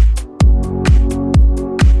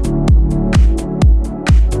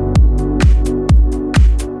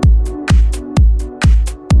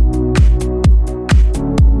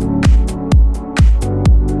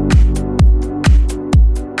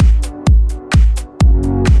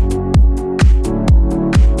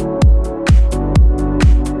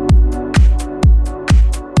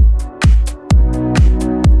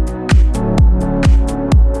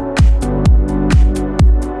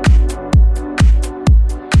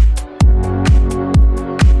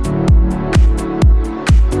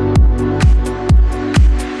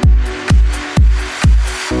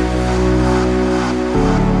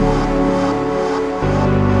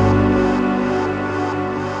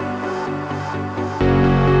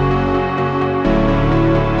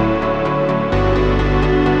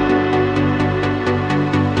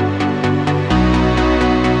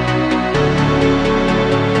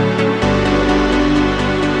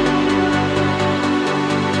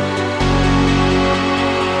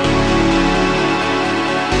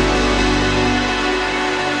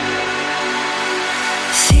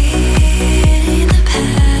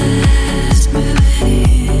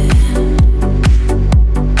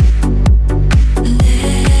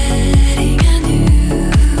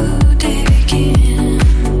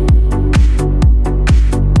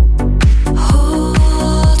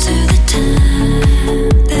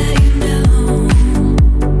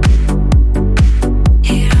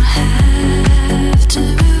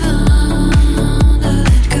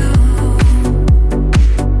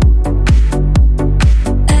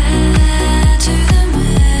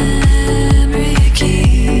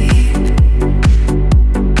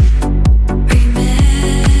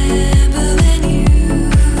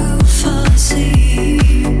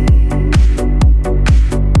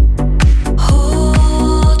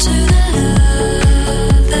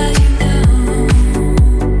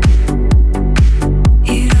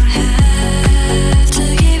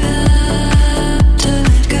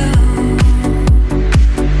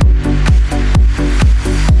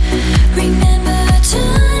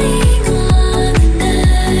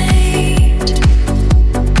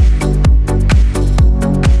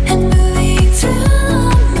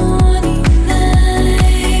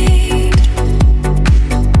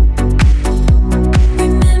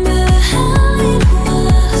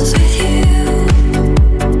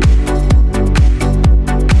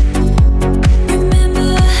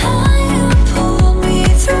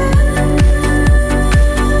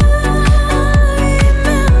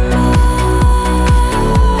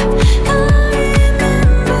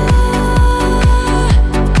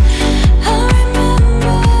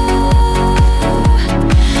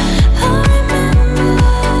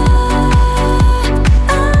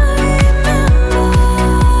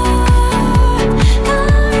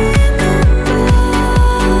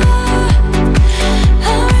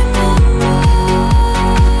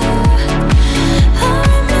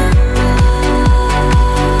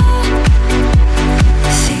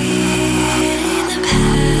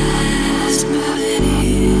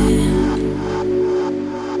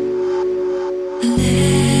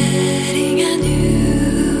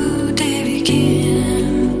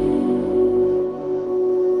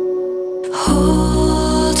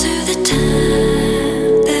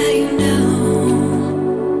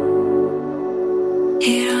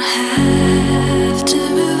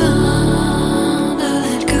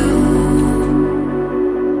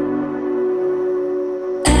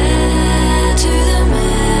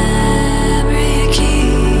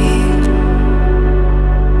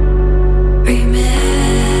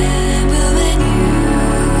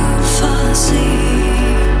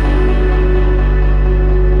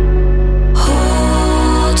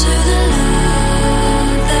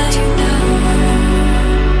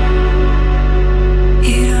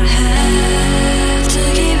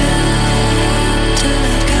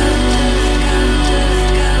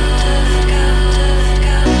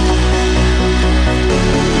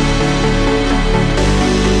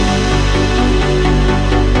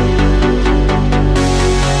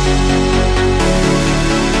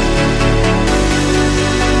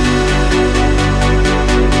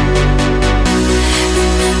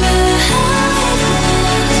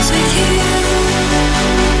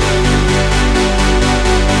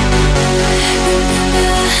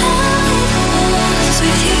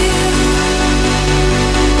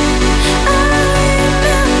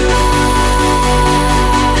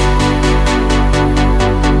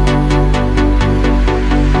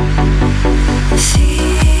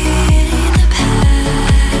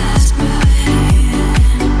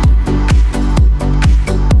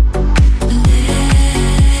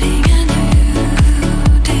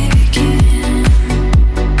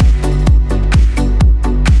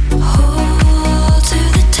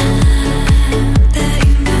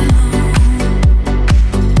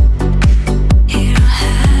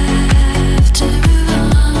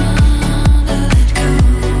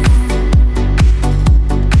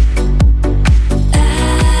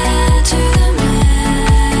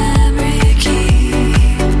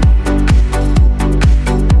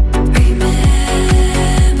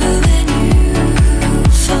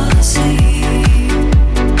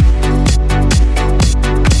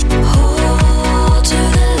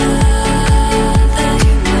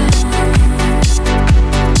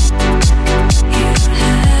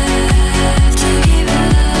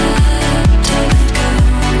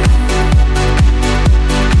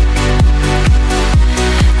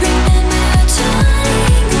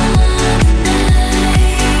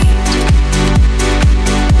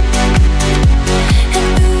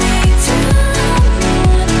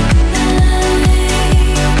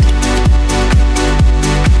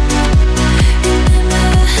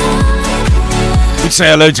 and say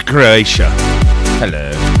hello to Croatia.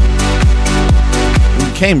 Hello.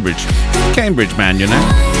 Cambridge. Cambridge man, you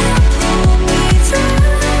know.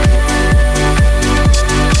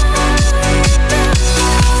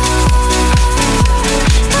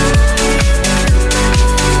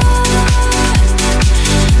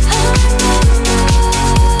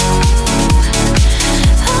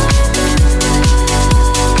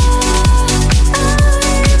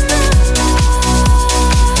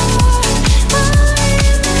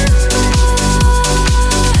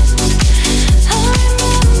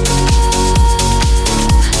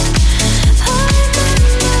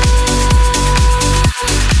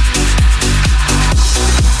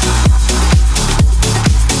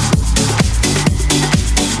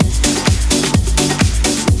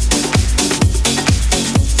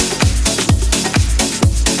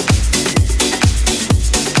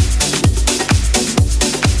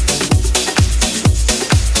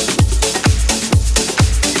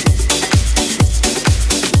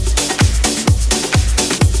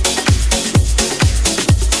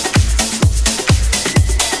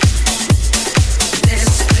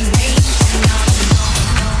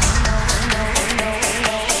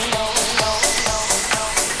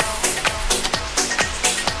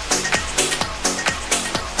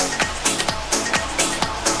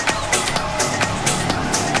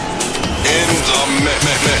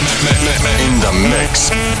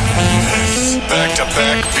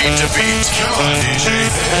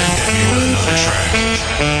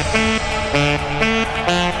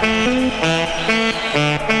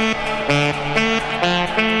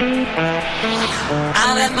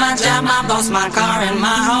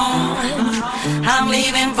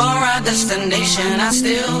 I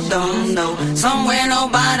still don't know. Somewhere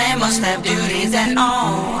nobody must have duties at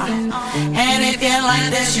all. And if you like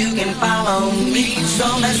this, you can follow me. So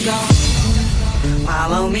let's go.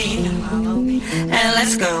 Follow me. And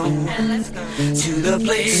let's go to the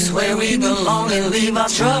place where we belong and leave our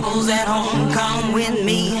troubles at home. Come with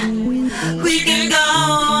me. We can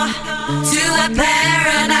go to a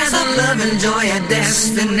paradise of love and joy, a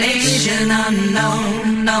destination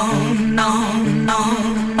unknown, known, known,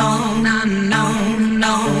 known, known, unknown,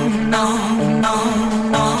 known, known,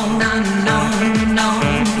 known, known, unknown, known,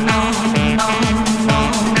 known,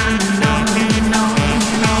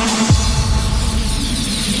 known,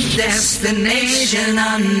 destination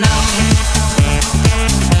unknown.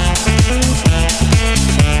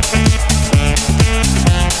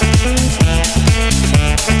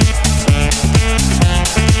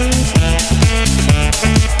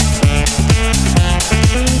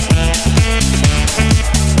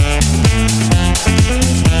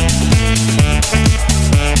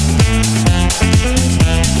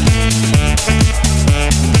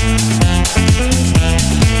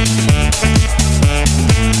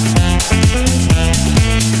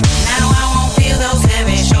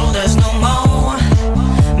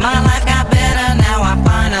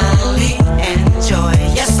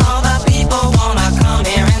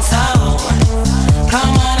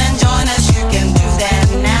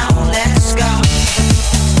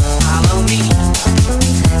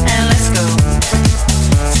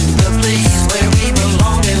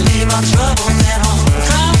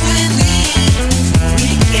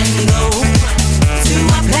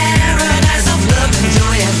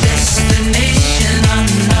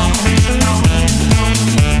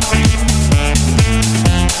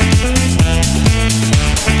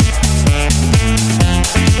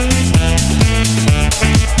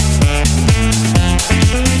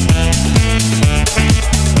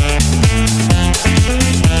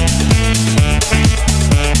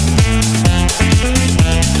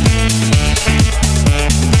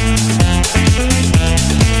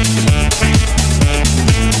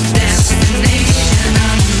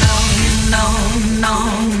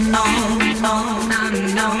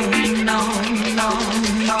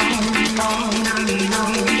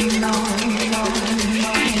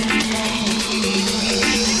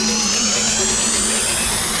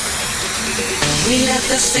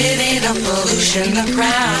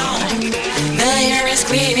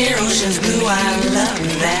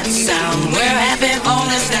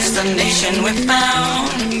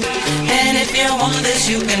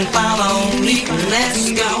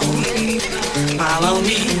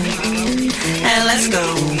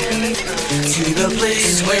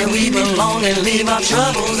 And leave our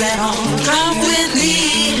troubles at home. Come with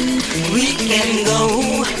me. We can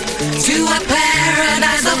go to a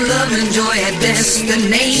paradise of love and joy, a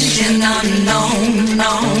destination unknown,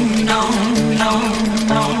 known, known, known,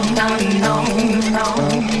 known, unknown,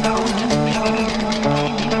 known, known.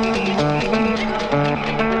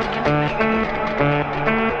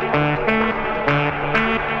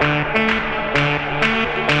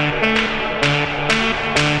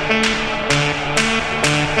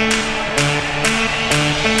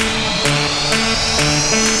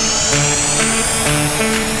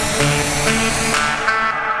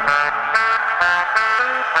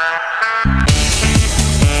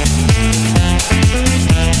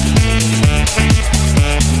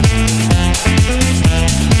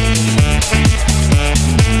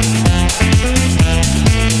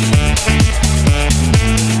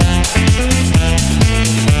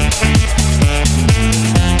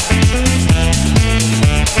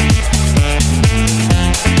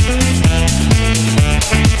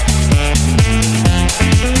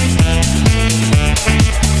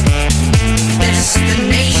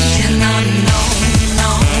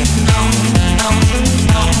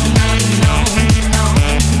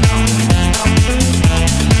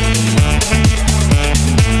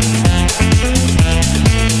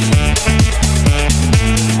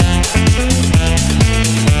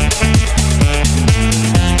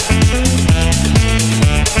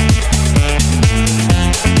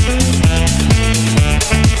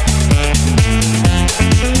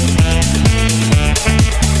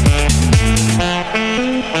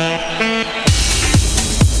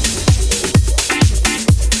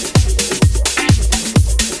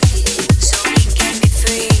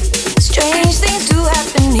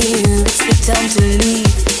 to leave.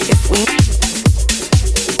 If we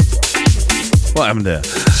What happened there?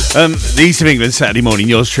 The East of England Saturday morning,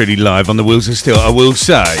 yours truly live on the Wheels of Steel. I will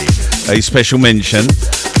say a special mention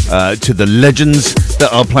to the legends that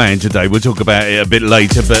are playing today. We'll talk about it a bit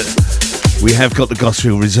later, but we have got the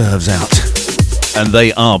Gosfield Reserves out, and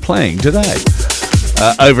they are playing today.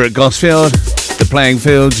 Over at Gosfield, the playing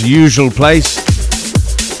field's usual place.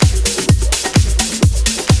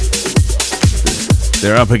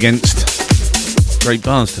 They're up against Great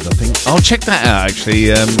Bastard, I think. I'll check that out, actually,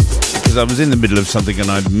 because I was in the middle of something and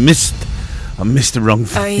I missed the wrong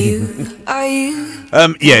thing. Are you?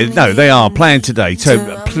 Yeah, no, they are playing today,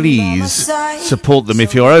 so please support them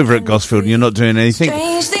if you're over at Gosfield and you're not doing anything.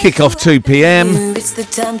 Kick off 2 p.m.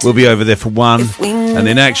 We'll be over there for 1, and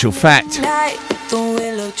in actual fact,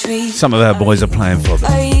 some of our boys are playing for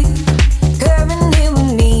them. Are you coming here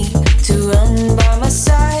with me to run by my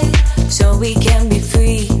side so we can be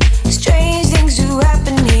free? Strange things do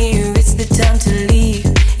happen here. It's the time to leave.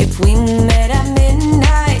 If we met at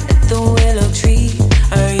midnight at the willow tree,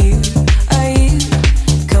 are you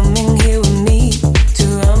coming here with me to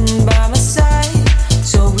run by my side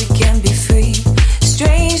so we can be free?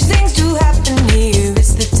 Strange things do happen here.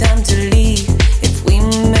 It's the time to leave. If we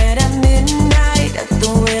met at midnight at the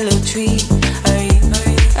willow tree, are you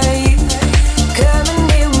coming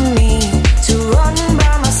here with me to run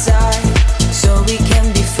by my side so we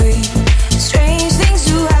can be free? Strange things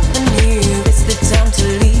do happen here. It's the time to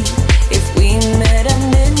leave. If we met at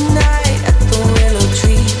midnight at the willow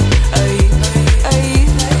tree, are you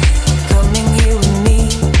coming here with me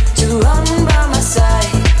to run by my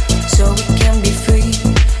side so we can be free?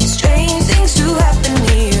 Strange things do happen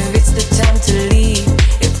here. It's the time to leave.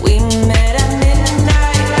 If we met at midnight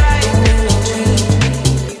at the willow tree,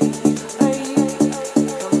 are you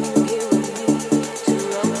coming here with me to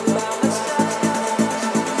run by my side?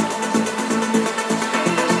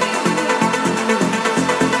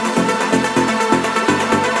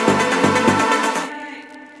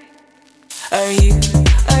 Are you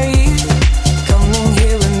coming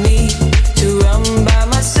here with me to run by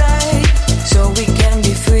my side so we can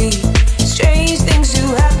be free? Strange things do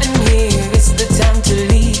happen here. It's the time to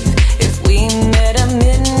leave. If we met at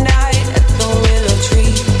midnight at the willow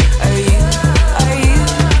tree, are you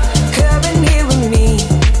coming here with me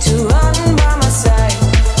to run by my side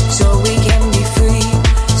so we can be free?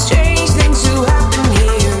 Strange things do happen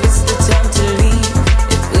here. It's the time to leave.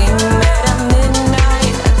 If we met at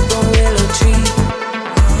midnight at the willow tree.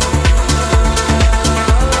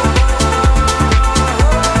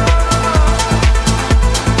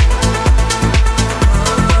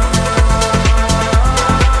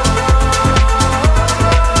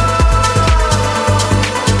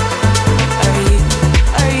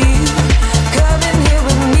 Are you coming here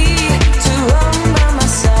with me to run by my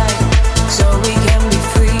side so we can be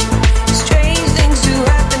free? Strange things do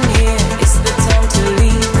happen here. It's the time to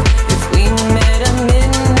leave. If we met at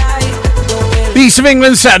midnight at the willow The East of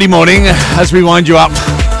England Saturday morning, as we wind you up.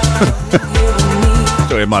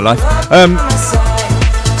 Story of my life.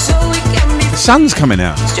 so we can be The sun's coming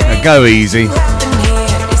out. Now go easy. happen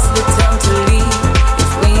here. It's the time to leave.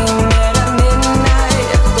 If we met at midnight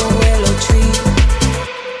at the willow tree.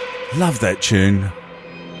 Love that tune.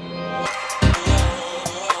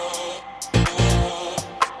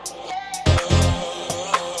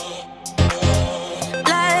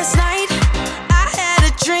 Last night I had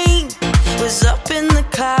a dream. Was up in the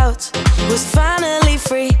clouds. Was finally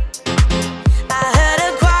free. I heard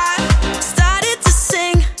a choir started to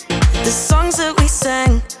sing the songs that we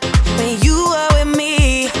sang when you were with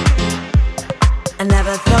me. I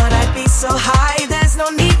never thought I'd be so high. There's no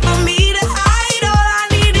need for me to hide. All I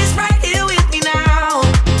need is right here with me now.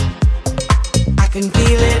 I can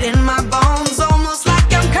feel it in my bones, almost like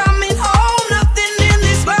I'm coming home. Nothing in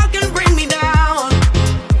this world can bring me down.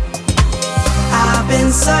 I've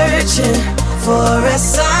been searching for a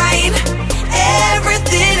sign.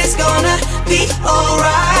 Everything is gonna be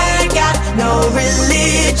alright. Got no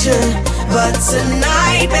religion, but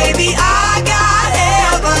tonight, baby, I got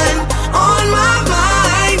heaven on my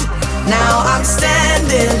mind. Now I'm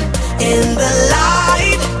standing in the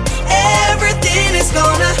light. Everything is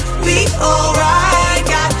gonna be alright.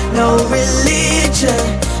 Got no religion,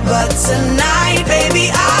 but tonight,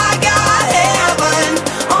 baby, I got heaven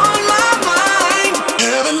on my mind.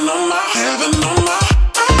 Heaven on my, heaven on my.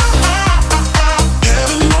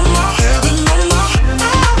 Heaven on my, heaven on my.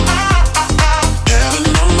 Heaven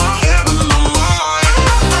on my, heaven on my.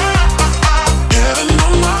 Heaven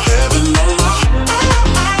on my, heaven on my.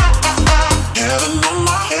 Heaven on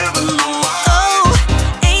my, heaven on my. Oh,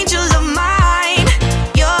 angel of mine,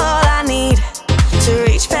 you're all I need to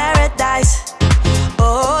reach paradise.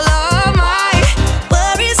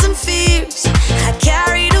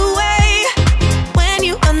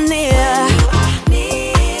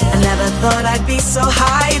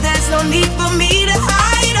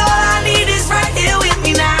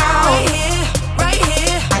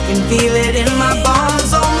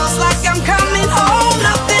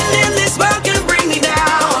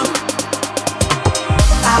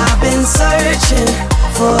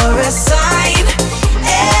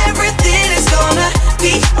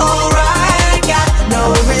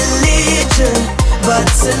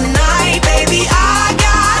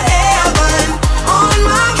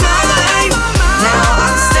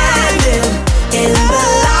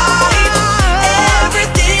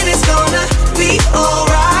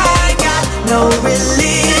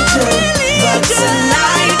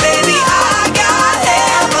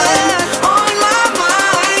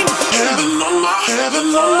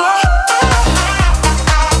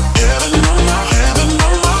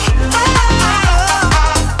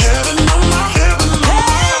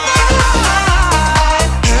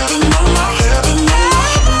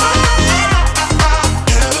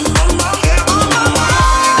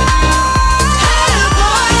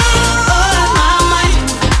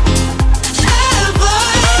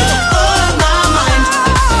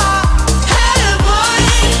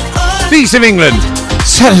 East of England,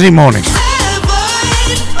 Saturday morning.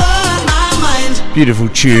 Beautiful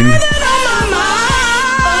tune.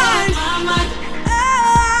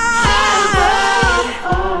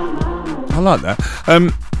 I like that.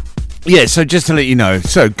 Yeah, so just to let you know,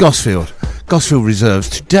 so Gosfield Reserves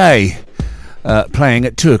today, playing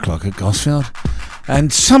at 2 o'clock at Gosfield,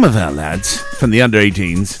 and some of our lads from the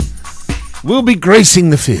under-18s will be gracing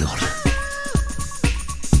the field,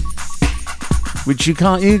 which you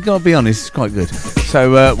got to be honest, it's quite good.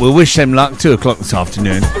 So we'll wish them luck. 2 o'clock this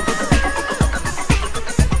afternoon.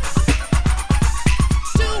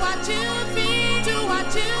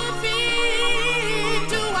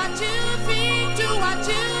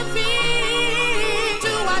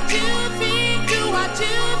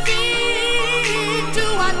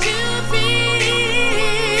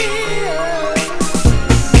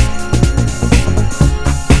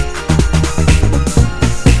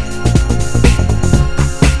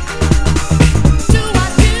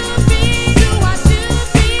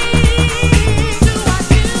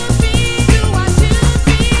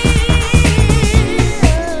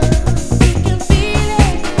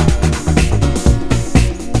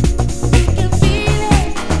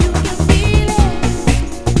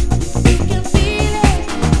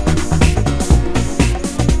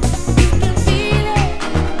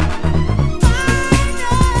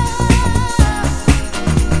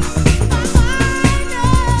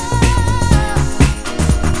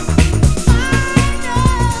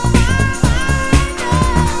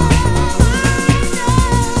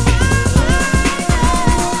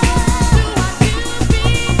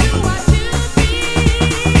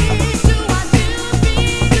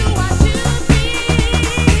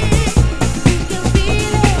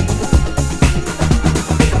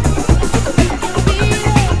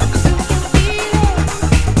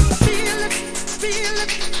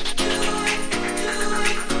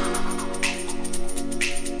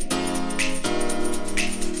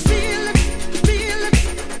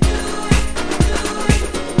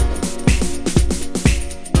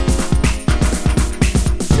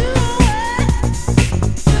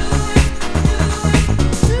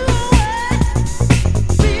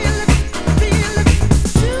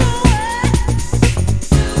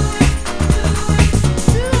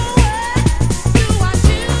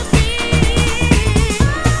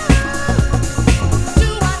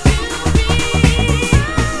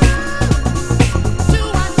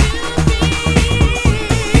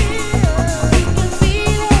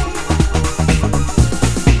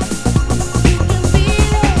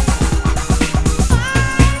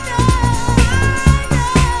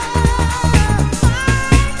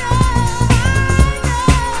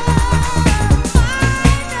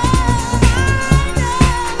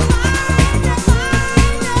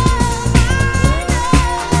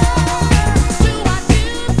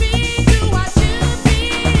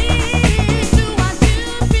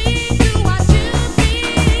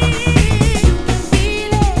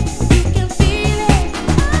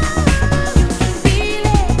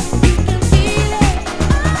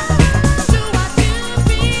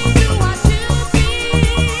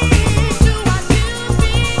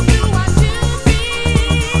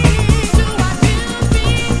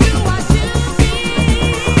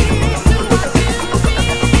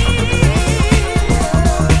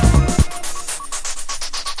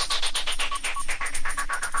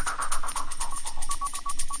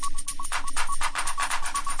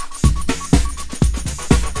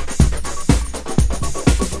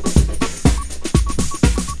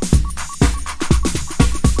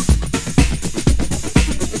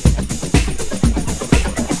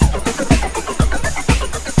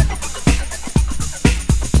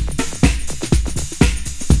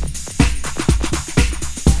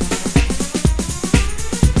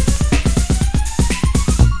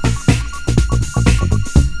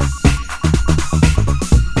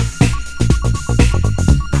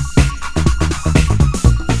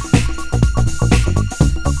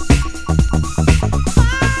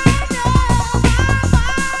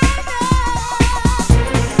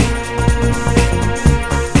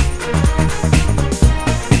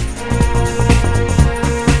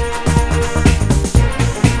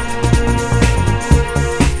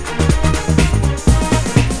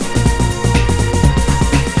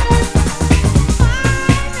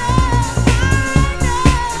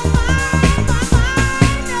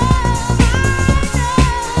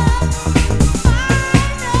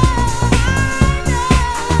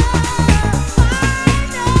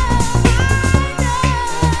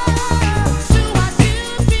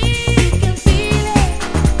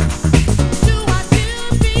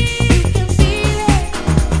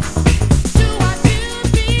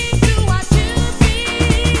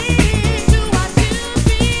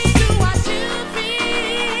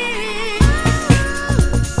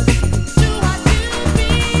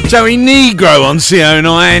 Joey Negro on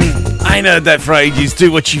CO9. I ain't heard that for ages.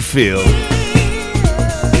 Do what you feel.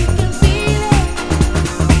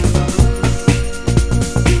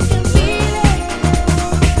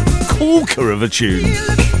 Corker of a tune.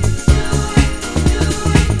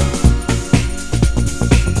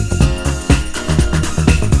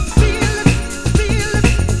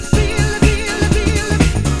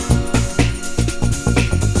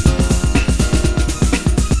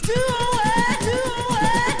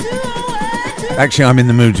 Actually, I'm in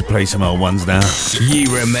the mood to play some old ones now. You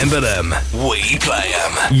remember them, we play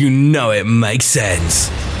them. You know it makes sense.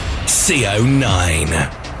 CO9.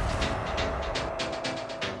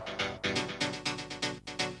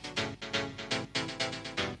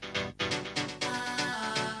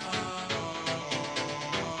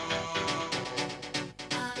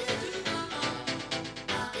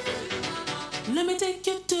 Let me take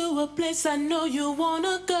you to a place I know you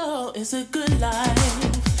wanna go. It's a good life.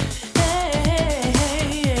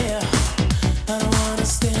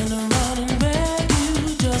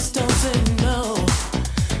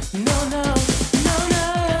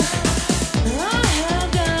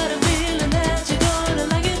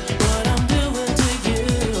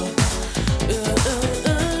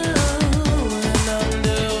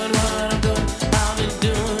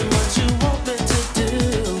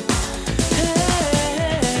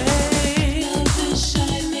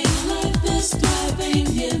 Shining like this, thriving.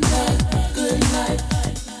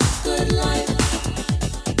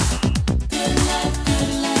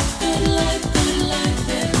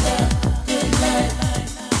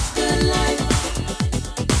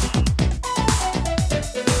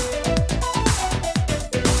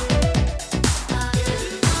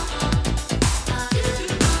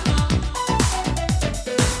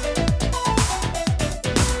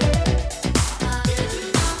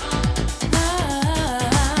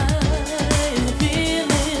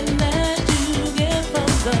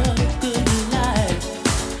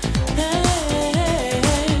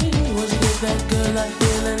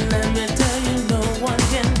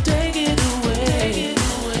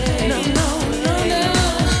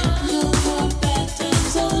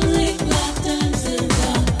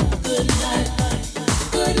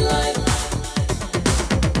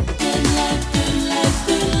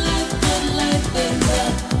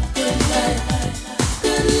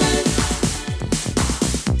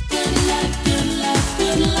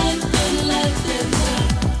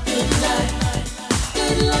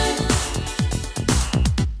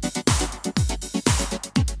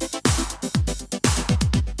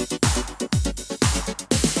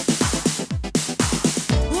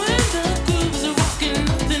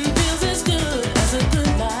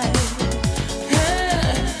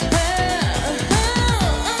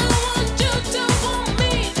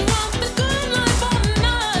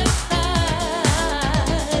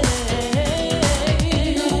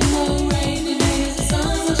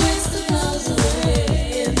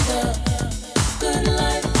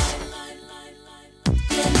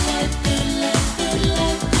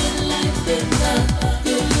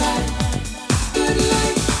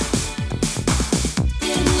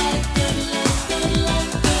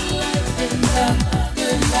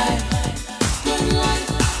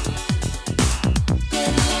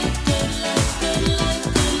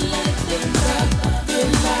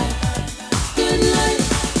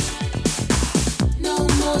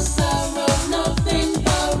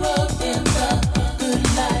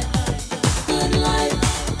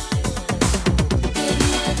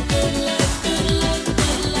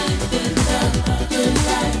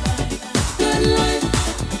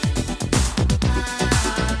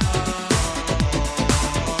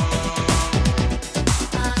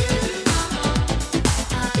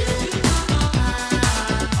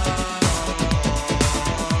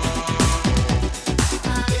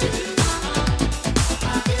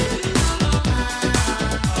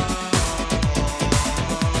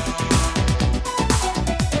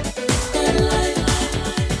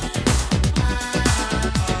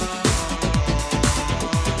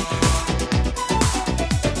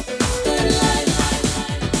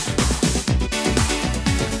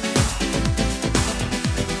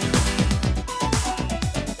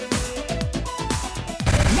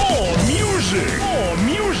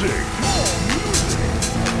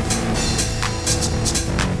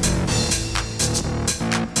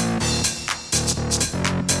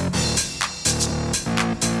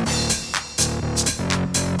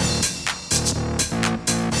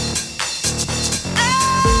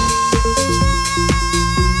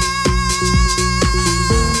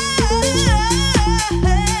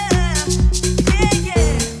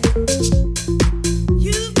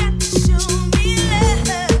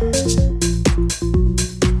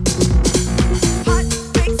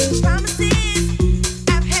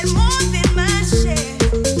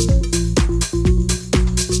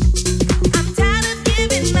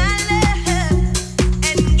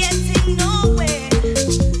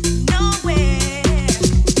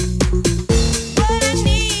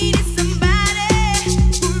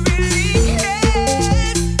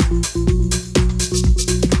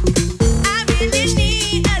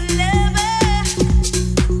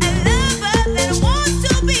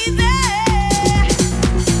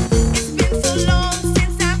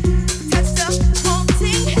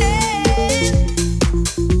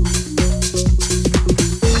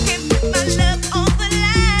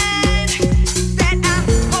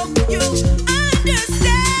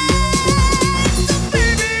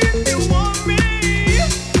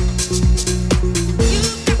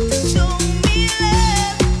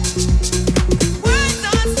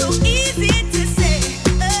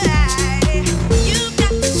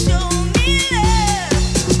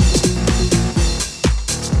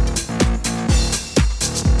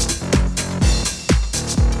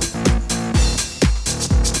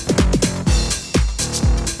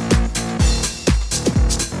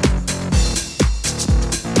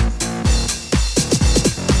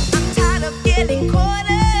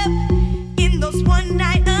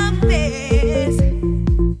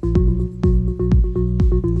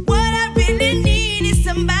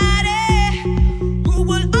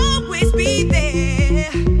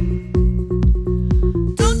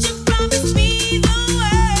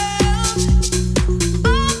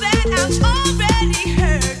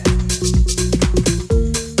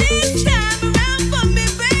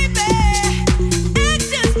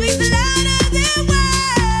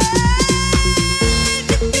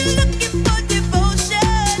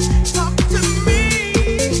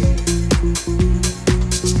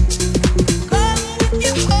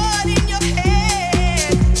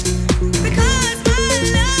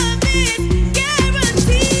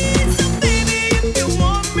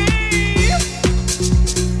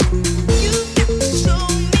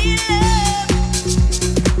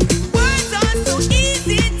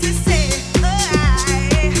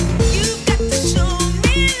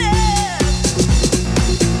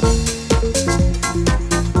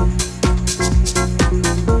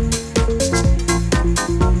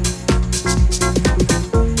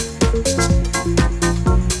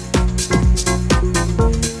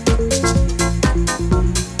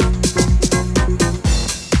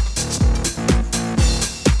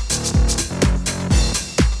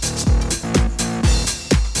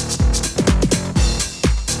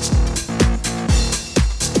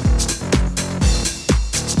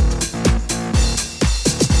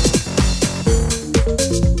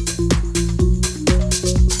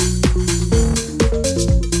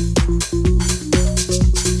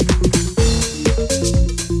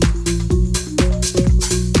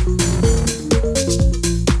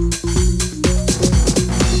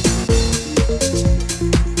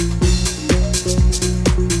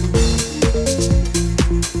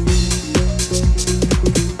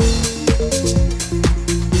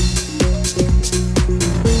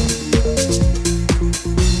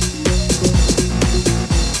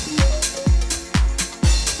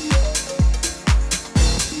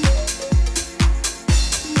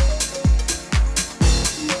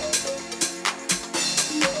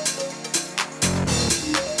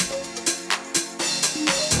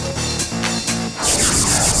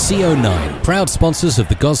 CO9, proud sponsors of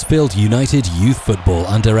the Gosfield United Youth Football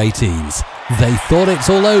Under-18s. They thought it's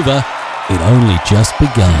all over. It only just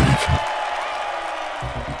begun.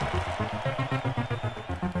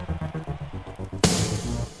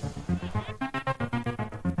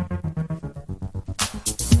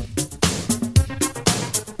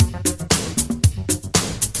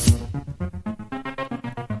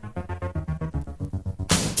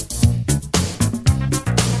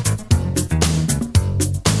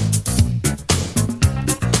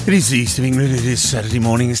 It is the East of England, it is Saturday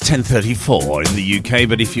morning, it's 10:34 in the UK,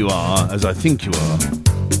 but if you are, as I think you are,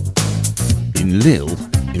 in Lille,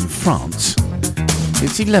 in France,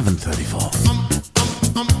 it's 11:34.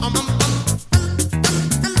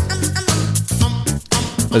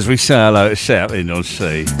 As we say hello, shouting on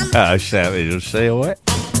sea. Hello, shouting on sea, alright?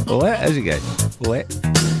 Alright, how's it going? Alright?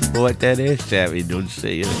 Alright down there, shouting on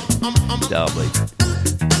sea, isn't it? Lovely.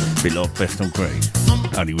 Bit like Bethnal Green,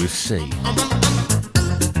 only with sea.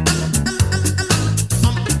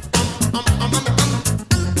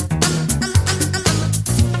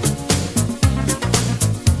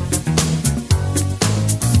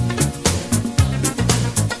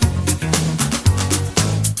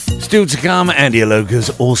 Still to come, Andy Aloga's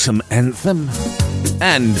awesome anthem.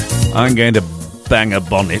 And I'm going to bang a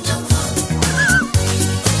bonnet.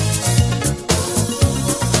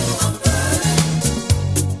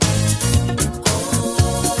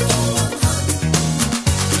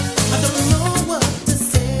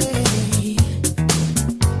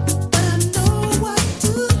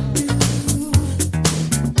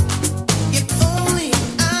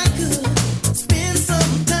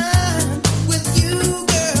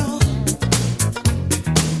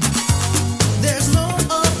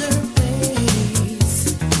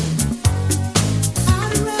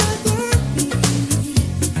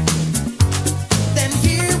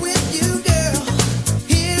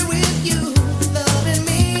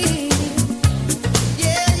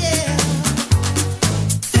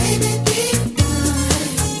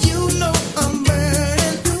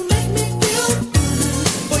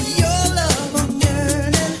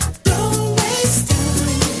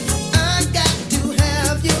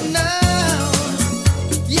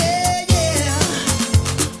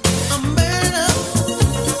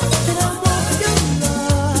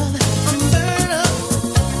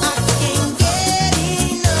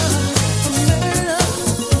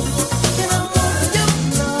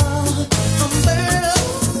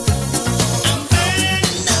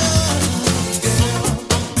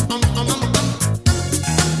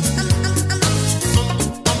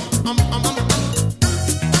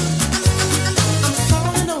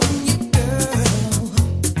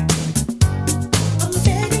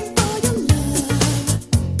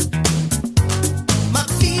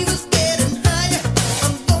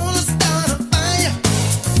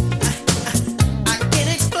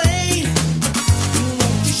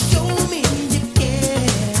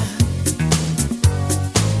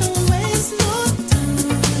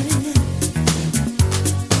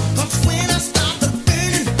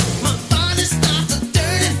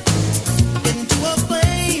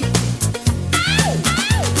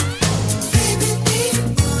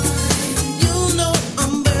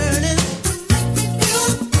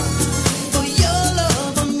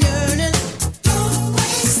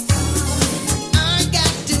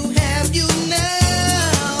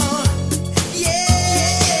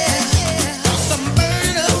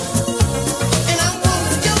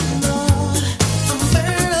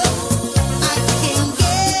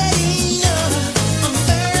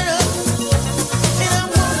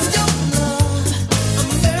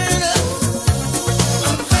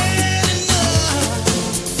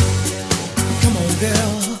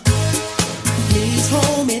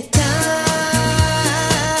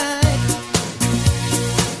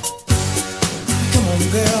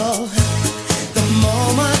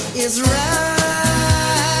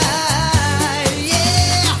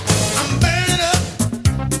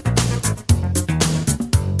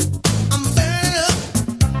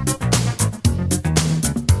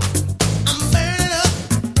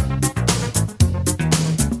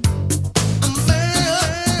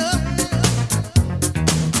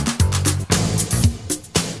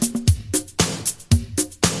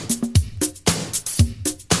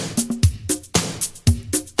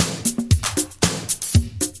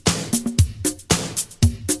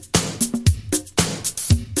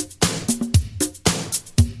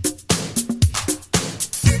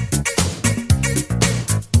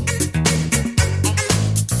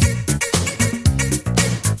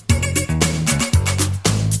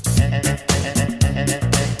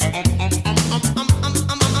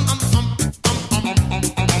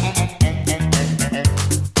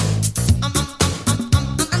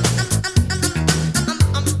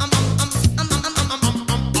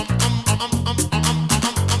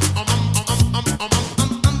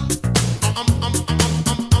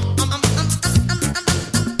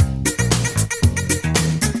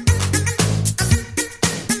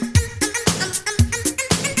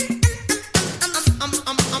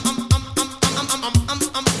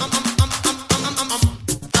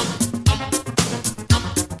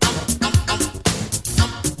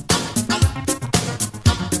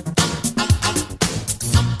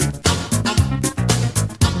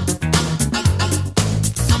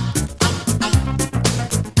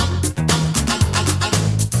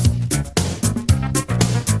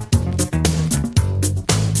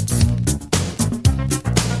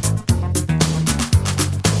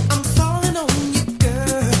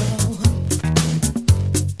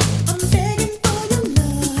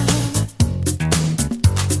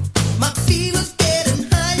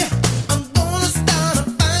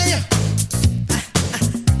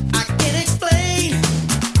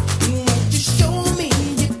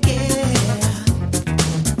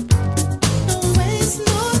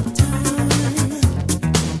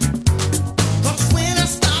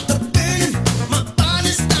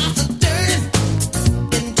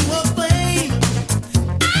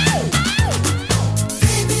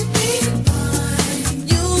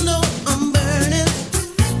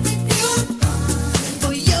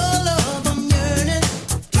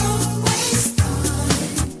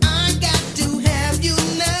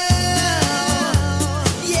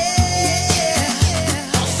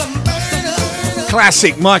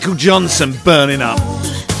 Classic Michael Johnson, Burning Up.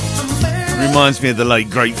 Reminds me of the late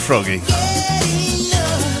great Froggy.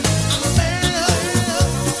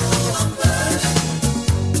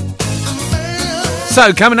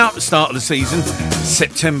 So coming up, start of the season,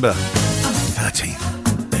 September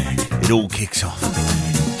 13th. It all kicks off.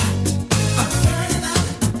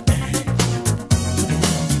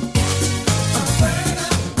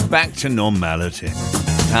 Back to normality,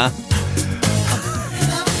 huh?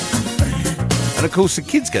 And of course the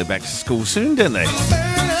kids go back to school soon, don't they?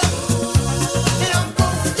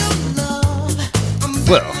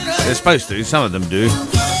 Well, they're supposed to. Some of them do.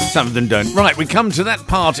 Some of them don't. Right, we come to that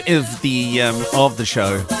part of the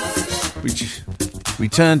show, which we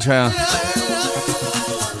turn to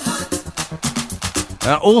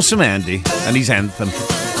our awesome Andy and his anthem.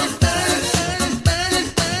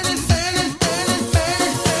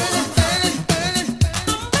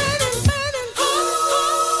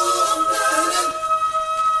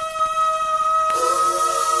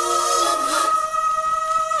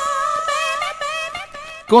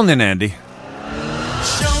 Go on then, Andy.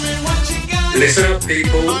 Listen up,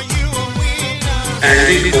 people.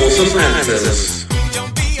 Andy Awesome Anthems.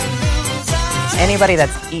 Anybody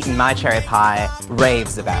that's eaten my cherry pie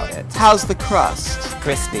raves about it. How's the crust?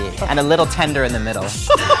 Crispy and a little tender in the middle.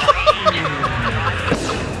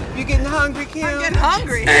 You getting hungry, Kim? I'm getting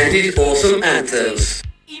hungry. Andy Awesome Anthems.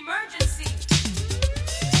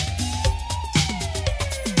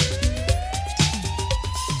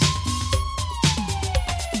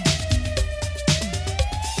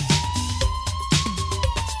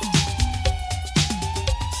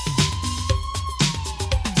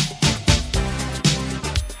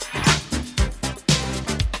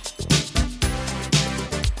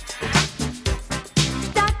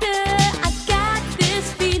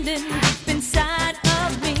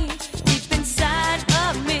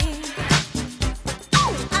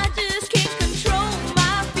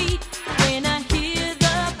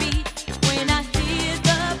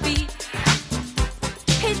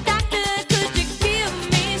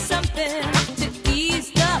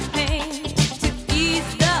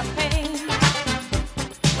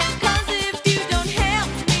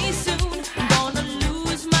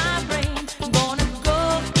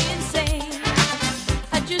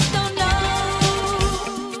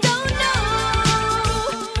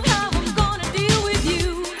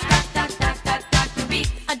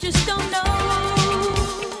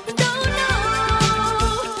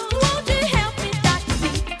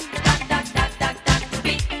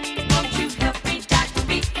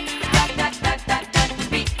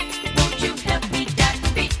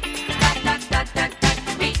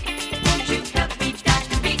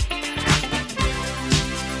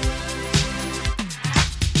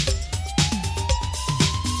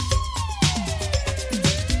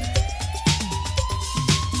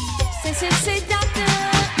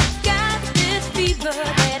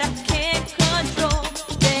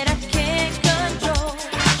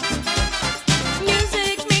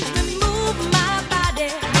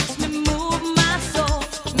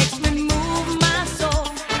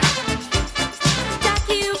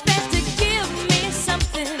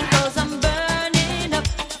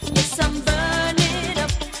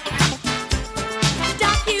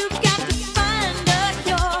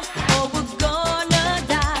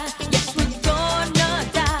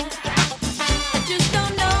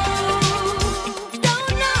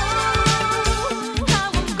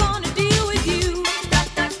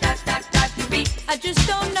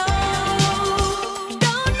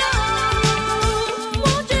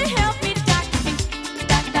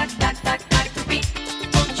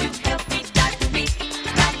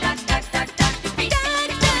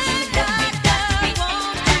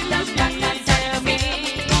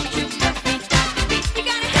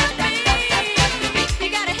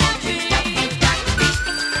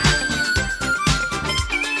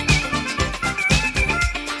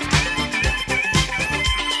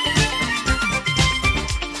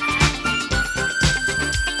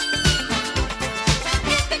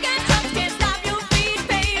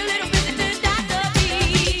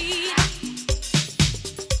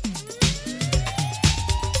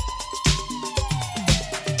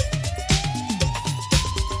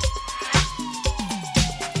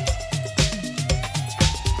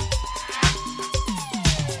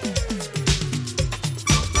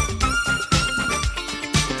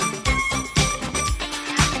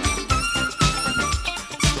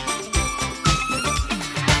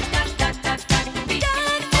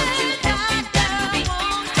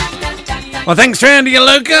 Well, thanks to Andy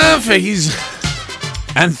Aloka for his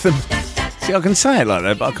anthem. See, I can say it like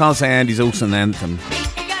that, but I can't say Andy's awesome anthem.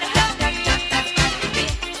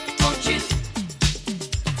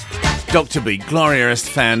 Dr. Beat, Gloria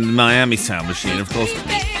Estefan, Miami Sound Machine, of course.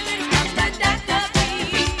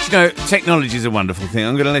 You know, technology is a wonderful thing.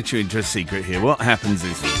 I'm going to let you into a secret here. What happens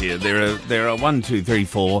is here, there are 1, 2, 3,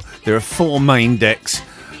 4. There are 4 main decks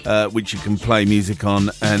which you can play music on,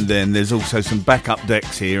 and then there's also some backup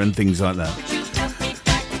decks here and things like that.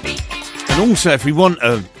 And also, if we want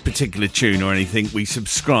a particular tune or anything, we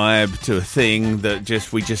subscribe to a thing that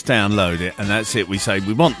we just download it, and that's it. We say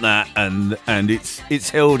we want that, and it's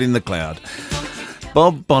held in the cloud.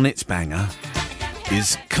 Bob Bonnet's banger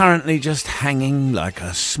is currently just hanging like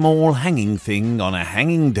a small hanging thing on a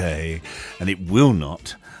hanging day, and it will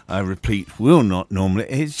not. I repeat, will not normally.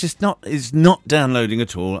 It's not downloading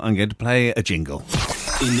at all. I'm going to play a jingle.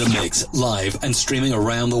 In the mix, live and streaming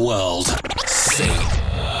around the world.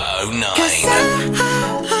 CO9. 'Cause I'm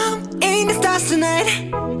in the stars tonight,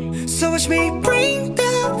 so watch me bring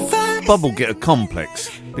the fire. Bob will get a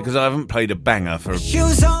complex because I haven't played a banger for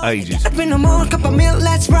ages. Up in the morning, cup of milk,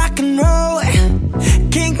 let's rock and roll.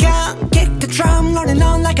 Kink out, kick the drum, rolling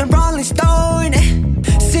on like a rolling stone.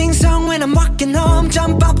 Sing song when I'm walking home,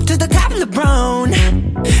 jump up to the top of the brown.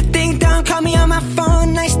 Ding dong, call me on my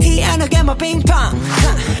phone, nice tea, and I'll get my ping pong.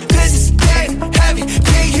 This is getting heavy,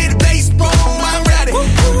 can't hear the bass, boom, I'm ready.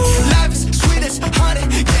 Life is sweet as honey,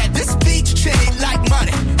 yeah, this beat you treat like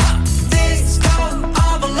money. This go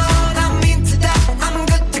all alone, I'm into that, I'm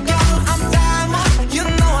good to go, I'm diamond, you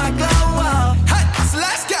know I glow. Hey, so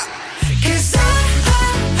let's go. 'Cause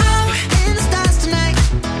I'm in the stars tonight,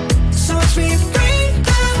 so watch me bring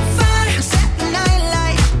the fire, set the night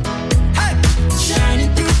light. Hey,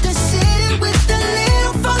 shining through the city with a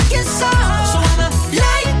little funky soul. So I'ma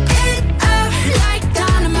light it up like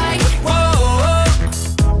dynamite. Whoa,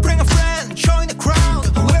 bring a friend, join the crowd,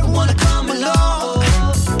 whoever wanna come along.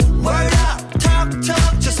 Word up, talk,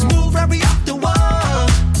 just move right up the wall.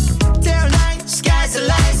 They're light, sky's the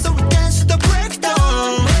light, so we dance to the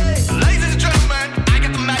breakdown. Ladies and gentlemen, I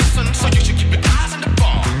got the medicine, so you should keep your eyes on the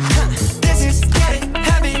ball. This is getting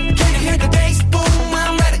heavy, can you hear the bass? Boom,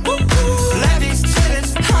 I'm ready. Life is sweet as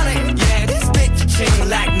honey, yeah, this bitch chain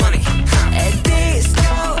like money. And this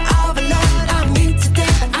go all alone, I'm into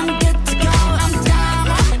that, I'm good to go, I'm down,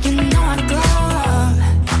 you know I glow.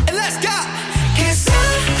 And let's go. 'Cause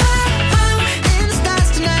I'm in the stars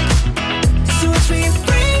tonight, so watch me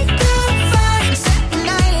bring the fire, set the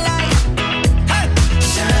night light. Hey,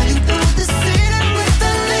 shining through the city with a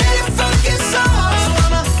little funky soul. So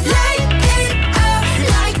I'ma light it up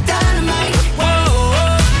like dynamite. Whoa,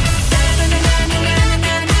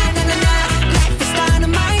 na-na-na-na-na-na-na-na-na-na. Life is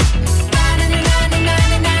dynamite.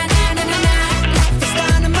 Na-na-na-na-na-na-na-na-na-na. Life is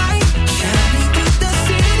dynamite. Shining through the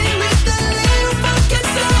city with a little funky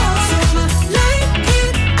soul. So I'ma light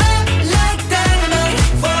it up like dynamite.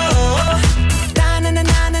 Whoa,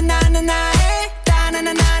 da-na-na-na-na-na-na-na.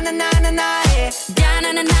 Da-na-na-na-na-na-na.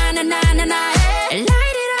 Da-na-na-na-na-na-na.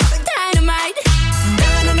 Light it up like dynamite.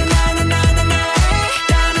 Da-na-na-na-na-na-na.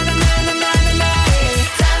 Da-na-na-na-na-na-na.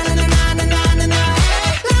 Da-na-na-na-na-na-na.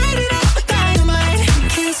 Light it up like dynamite.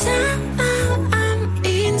 'Cause I'm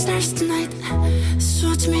in the stars tonight, so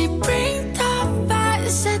watch me bring the fire,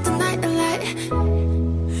 set the night alight.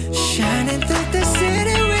 Shining through the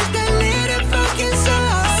city with a little fucking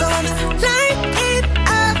soul. So I'ma light it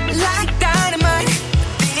up like dynamite.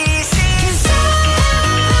 This is so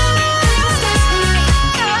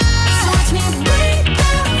watch me bring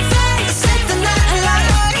the fire, set the night alight.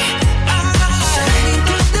 Shining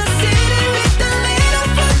through the city with a little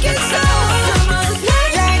fucking soul. So I'ma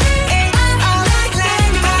light it up like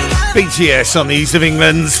dynamite. BTS on the East of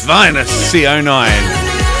England's finest, CO9.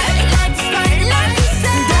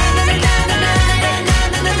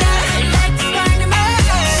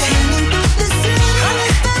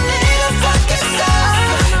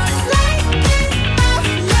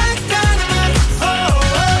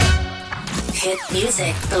 Hit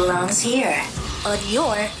music belongs here on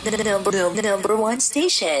your number one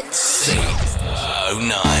station.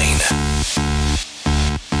 CO9.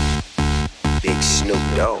 Big Snoop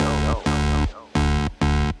Dogg.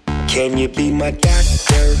 Can you be my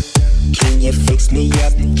doctor? Can you fix me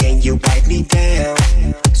up? Can you wipe me down?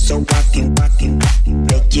 So I can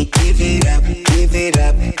make you give it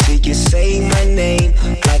up till you say my name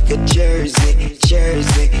like a jersey.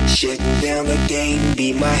 Shutting down the game,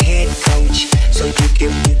 be my head coach, so you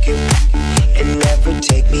can and never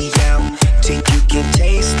take me out till you can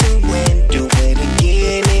taste the wind. Do it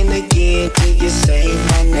again and again till you say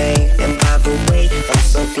my name. And by the way, I'm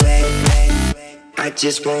so glad. I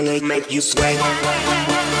just wanna make you sweat.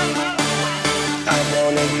 I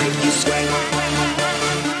wanna make you sweat.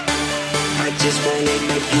 I just wanna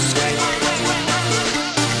make you sweat.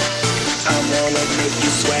 I wanna make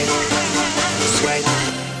you sweat.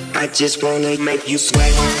 I just wanna make you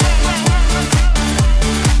sweat.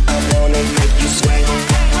 I wanna make you sweat.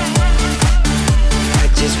 I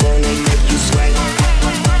just wanna make you sweat.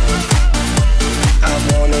 I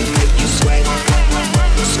wanna make you sweat.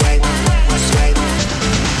 Sweat, sweat.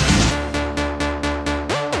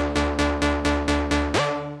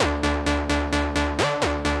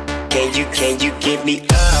 Can you give me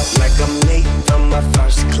up like I'm late from my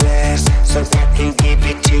first class, so I can give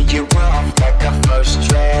it to you off like a first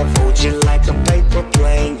draft. Hold you like a paper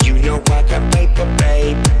plane, you know I got paper,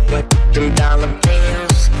 babe. But them dollar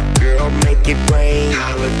bills, girl, make it rain.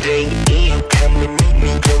 Holiday Inn, come and meet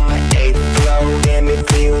me on my 8th floor. Damn, it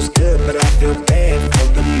feels good, but I feel bad for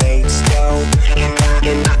the maid's though.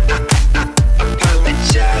 And I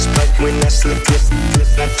apologize, but when I slip,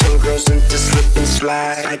 I turn girls into slip and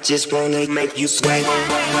slide. I just wanna make you sweat.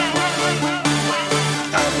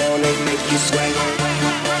 I wanna make you sweat.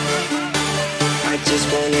 I just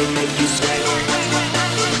wanna make you sweat.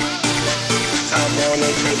 I wanna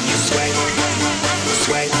make you sweat.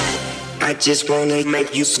 Sweat. I just wanna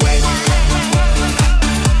make you sweat.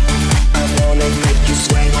 I wanna make you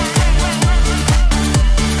sweat.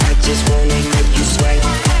 I just wanna make you sweat.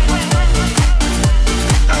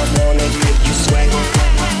 I wanna make you sweat.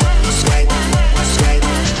 Sweat, sweat.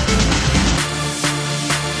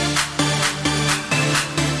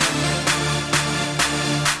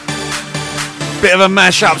 Bit of a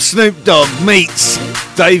mashup. Snoop Dogg meets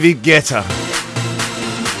David Guetta.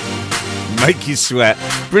 Make you sweat.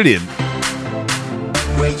 Brilliant.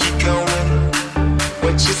 Where you going?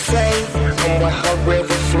 What you say? On what her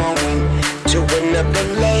river flowing to another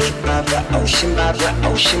lake by the ocean,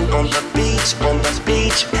 on the beach,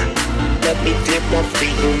 Let me dip my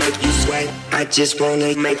feet and make you sweat. I just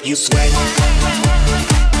wanna make you sweat.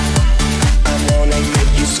 I wanna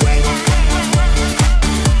make you sweat.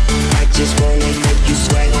 I just wanna make you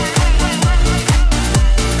sweat.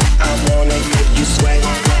 I wanna make you sweat.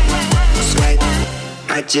 Sweat.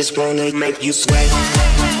 I just wanna make you sweat.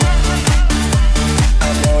 I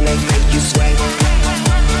wanna make you sweat.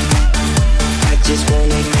 I just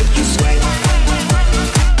wanna make you sweat.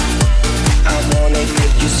 I wanna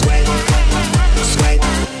make you sweat. Sweat.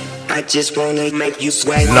 I just wanna make you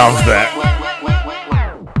sweat. Love that.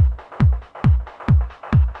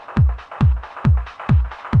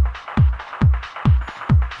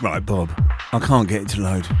 Right, Bob. I can't get it to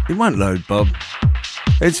load. It won't load, Bob.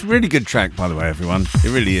 It's a really good track, by the way, everyone. It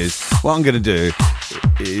really is. What I'm going to do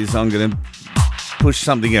is I'm going to push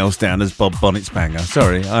something else down as Bob Bonnet's banger.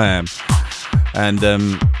 Sorry, I am. And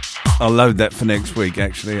I'll load that for next week,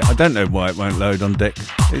 actually. I don't know why it won't load on deck.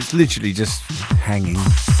 It's literally just hanging.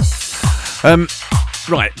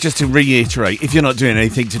 Right, just to reiterate, if you're not doing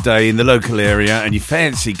anything today in the local area and you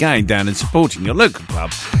fancy going down and supporting your local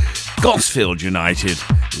club, Gosfield United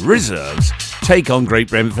Reserves take on Great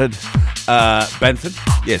Brentford. Brentford?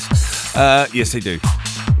 Yes. Yes, they do.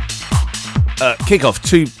 Kick-off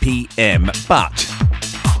 2 p.m. But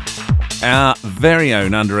our very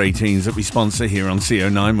own under-18s that we sponsor here on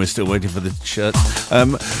CO9, we're still waiting for the shirts,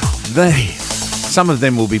 some of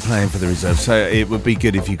them will be playing for the reserve, so it would be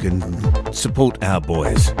good if you can support our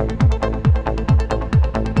boys.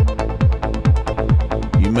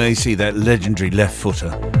 You may see that legendary left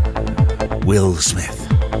footer, Will Smith.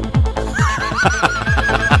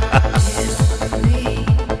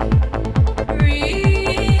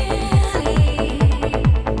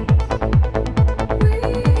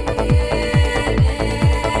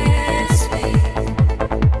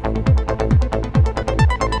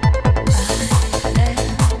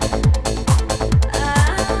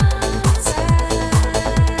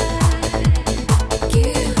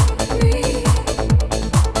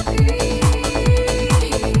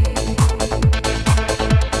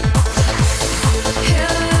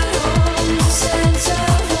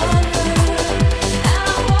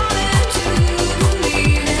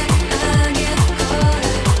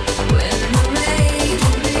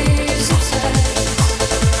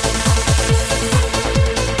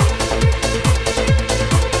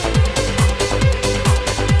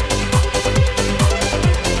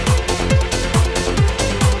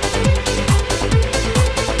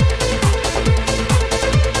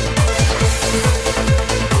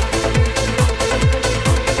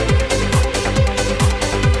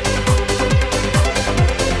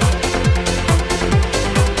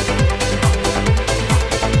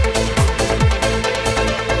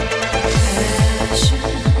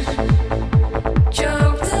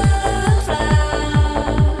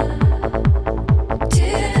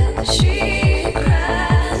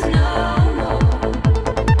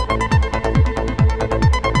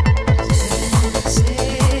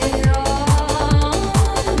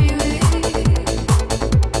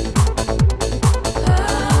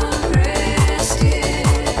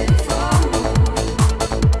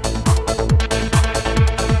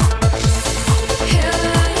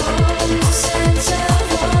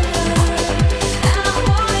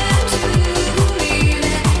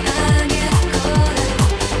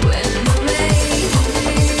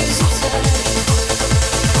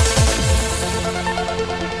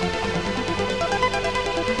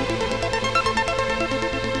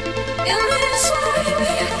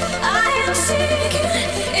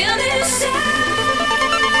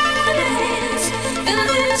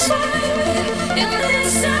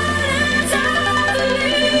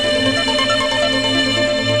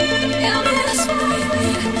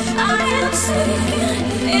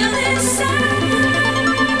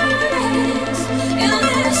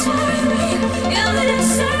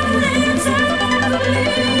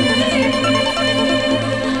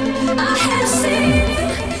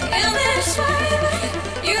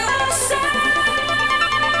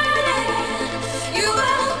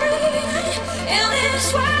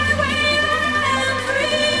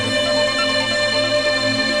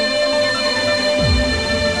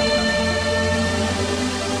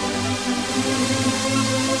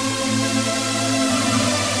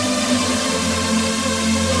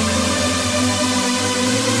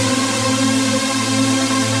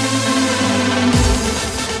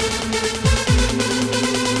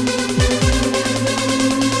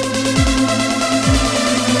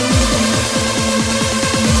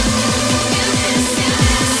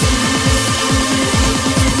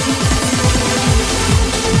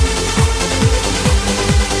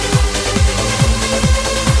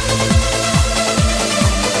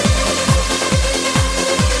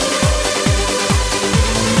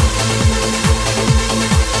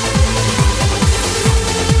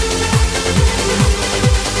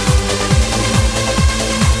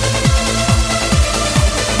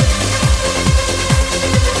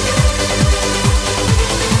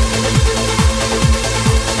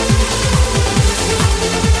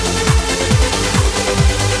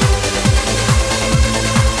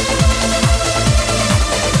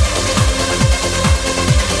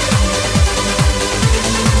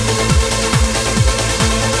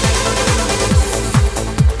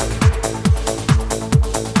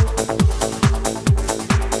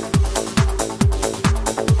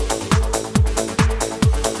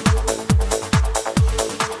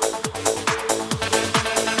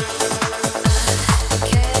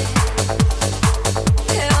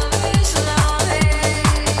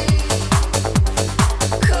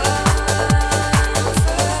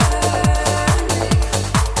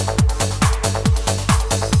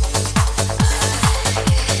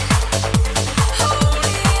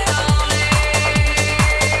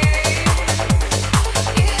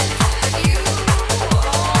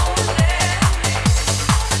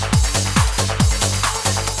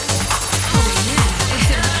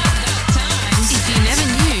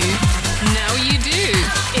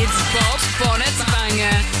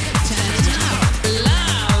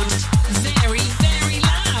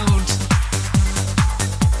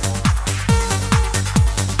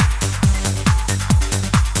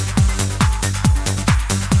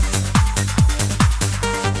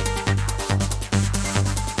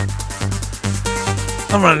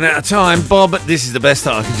 I'm running out of time, Bob. This is the best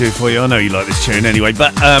that I can do for you. I know you like this tune anyway,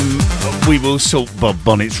 but we will sort Bob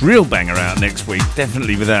Bonnet's real banger out next week,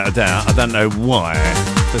 definitely without a doubt. I don't know why.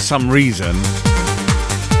 For some reason,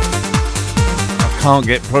 I can't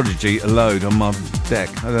get Prodigy to load on my deck.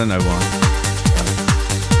 I don't know why.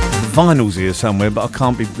 Vinyl's here somewhere, but I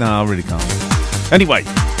can't be... No, I really can't. Anyway,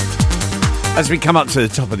 as we come up to the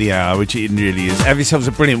top of the hour, which it really is, have yourselves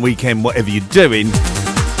a brilliant weekend, whatever you're doing.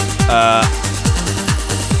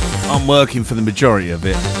 I'm working for the majority of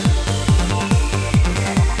it.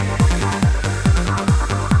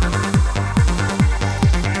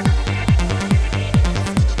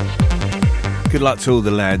 Good luck to all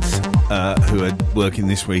the lads who are working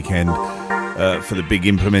this weekend for the big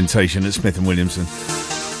implementation at Smith & Williamson.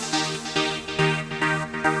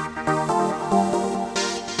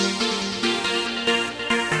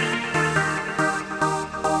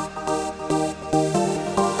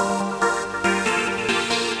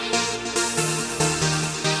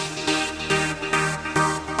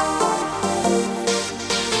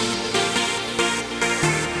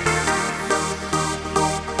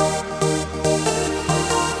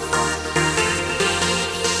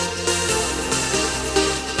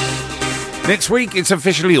 Next week, it's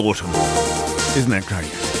officially autumn. Isn't that great?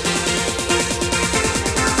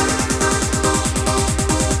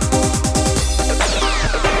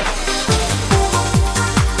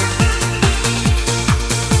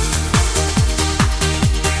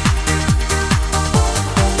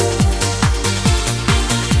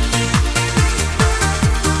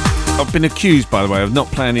 I've been accused, by the way, of not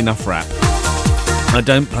playing enough rap. I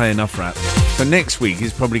don't play enough rap. So next week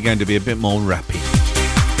is probably going to be a bit more rappy.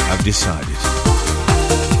 I've decided.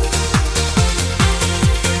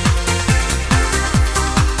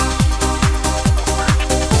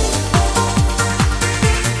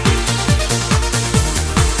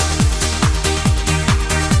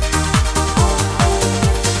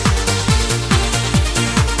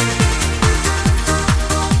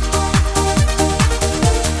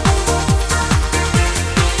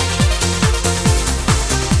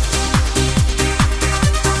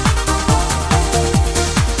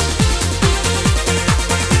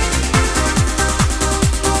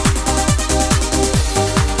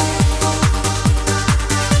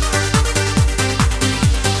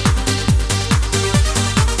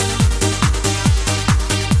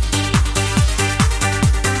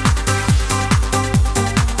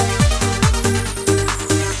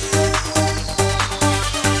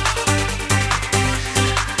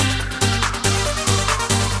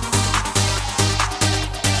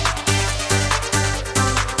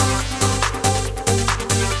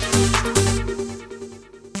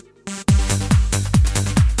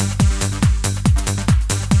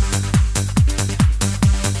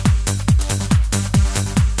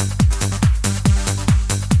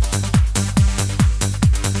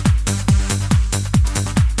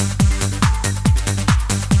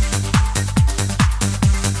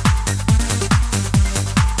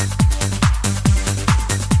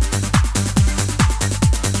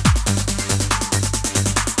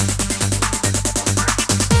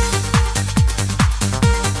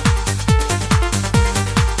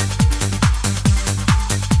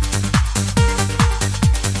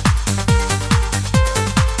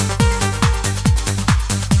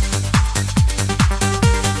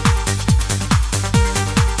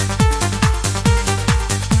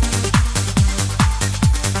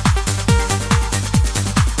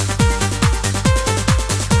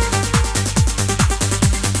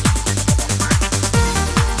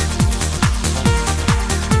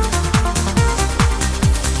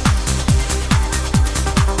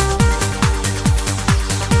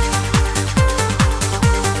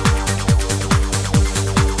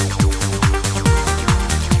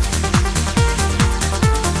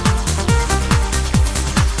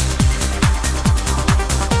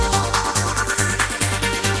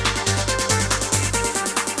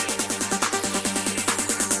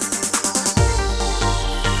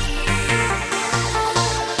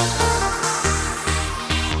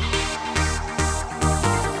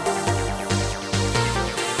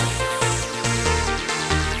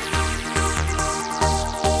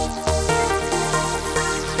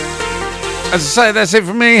 As I say, that's it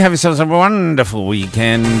from me. Have yourselves a wonderful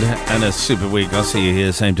weekend and a super week. I'll see you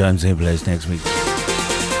here same time, same place next week.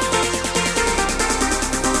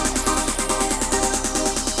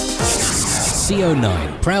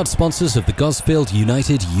 CO9, proud sponsors of the Gosfield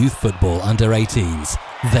United Youth Football Under-18s.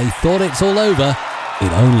 They thought it's all over.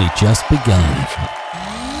 It only just begun.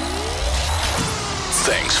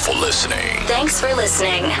 Thanks for listening. Thanks for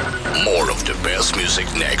listening. More of the best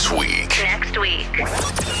music next week. Next week.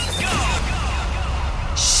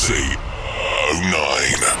 CO9.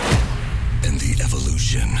 And the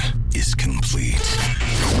evolution is complete.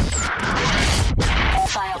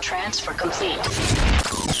 File transfer complete.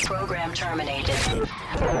 Program terminated.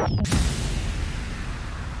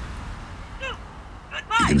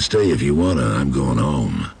 You can stay if you wanna. I'm going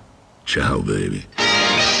home. Ciao, baby.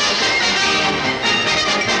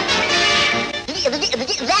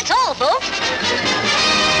 That's all, folks.